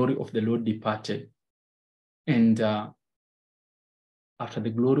 The glory of the Lord departed. And after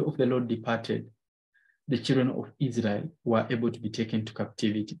the glory of the Lord departed, the children of Israel were able to be taken to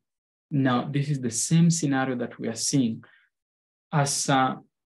captivity. Now, this is the same scenario that we are seeing as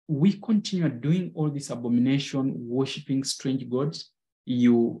we continue doing all this abomination, worshiping strange gods.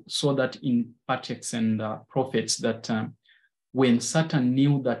 You saw that in Patriarchs and Prophets, that when Satan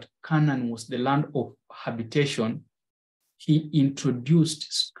knew that Canaan was the land of habitation, he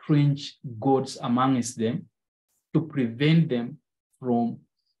introduced strange gods amongst them to prevent them from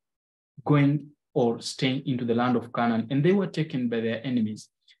going or staying into the land of Canaan. And they were taken by their enemies.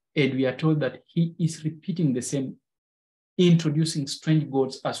 And we are told that he is repeating the same, introducing strange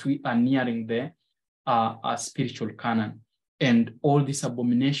gods as we are nearing the spiritual Canaan. And all these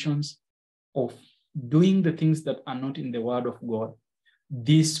abominations of doing the things that are not in the word of God,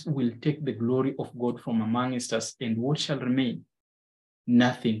 this will take the glory of God from amongst us. And what shall remain?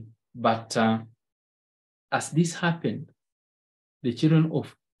 Nothing. But as this happened, the children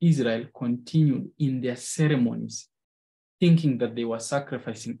of Israel continued in their ceremonies, thinking that they were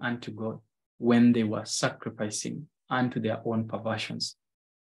sacrificing unto God when they were sacrificing unto their own perversions.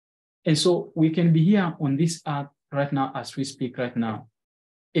 And so we can be here on this earth right now as we speak right now,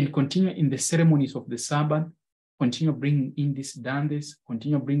 and continue in the ceremonies of the Sabbath, continue bringing in these dances,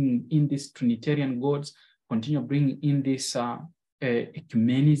 continue bringing in these Trinitarian gods, continue bringing in this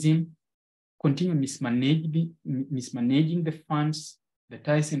ecumenism, continue mismanaging the funds, the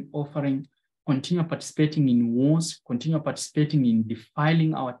tithes and offering, continue participating in wars, continue participating in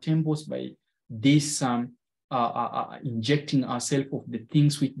defiling our temples by this injecting ourselves of the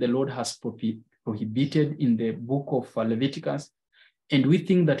things which the Lord has prohibited in the book of Leviticus. And we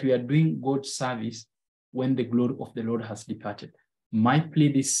think that we are doing God's service when the glory of the Lord has departed. My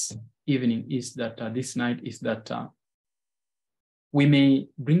plea this evening is that this night is that we may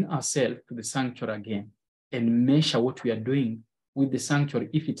bring ourselves to the sanctuary again and measure what we are doing with the sanctuary,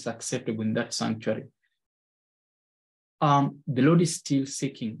 if it's acceptable in that sanctuary. The Lord is still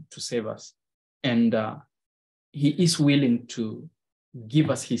seeking to save us, and he is willing to give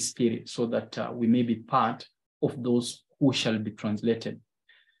us his spirit so that we may be part of those who shall be translated.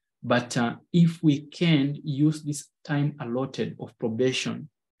 But if we can use this time allotted of probation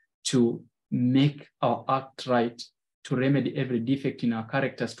to make our act right, to remedy every defect in our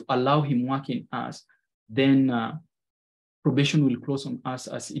characters, to allow him work in us, then probation will close on us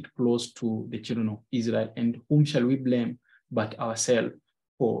as it closed to the children of Israel. And whom shall we blame but ourselves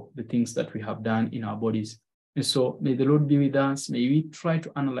for the things that we have done in our bodies? And so may the Lord be with us. May we try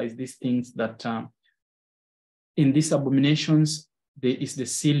to analyze these things, that in these abominations, there is the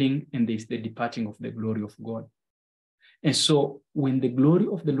sealing and there is the departing of the glory of God. And so when the glory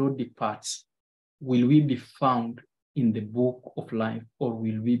of the Lord departs, will we be found in the book of life, or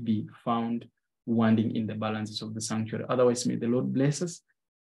will we be found wandering in the balances of the sanctuary? Otherwise, may the Lord bless us.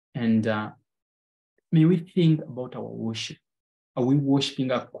 And may we think about our worship. Are we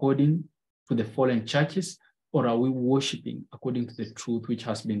worshiping according to the fallen churches, or are we worshiping according to the truth which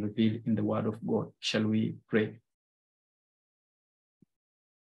has been revealed in the word of God? Shall we pray?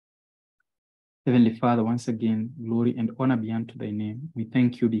 Heavenly Father, once again, glory and honor be unto thy name. We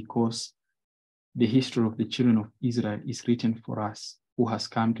thank you because the history of the children of Israel is written for us, who has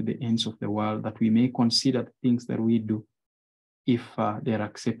come to the ends of the world, that we may consider the things that we do, if they are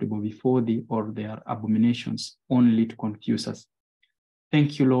acceptable before thee, or they are abominations only to confuse us.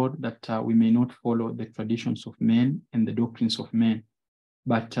 Thank you, Lord, that we may not follow the traditions of men and the doctrines of men,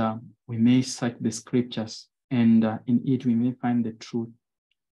 but we may search the scriptures, and in it we may find the truth,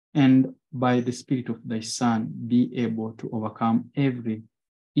 and by the Spirit of thy Son be able to overcome every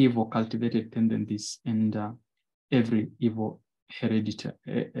evil cultivated tendencies and every evil hereditary.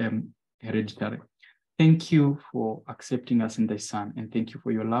 Thank you for accepting us in thy Son, and thank you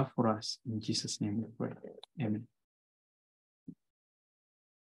for your love for us. In Jesus' name we pray. Amen.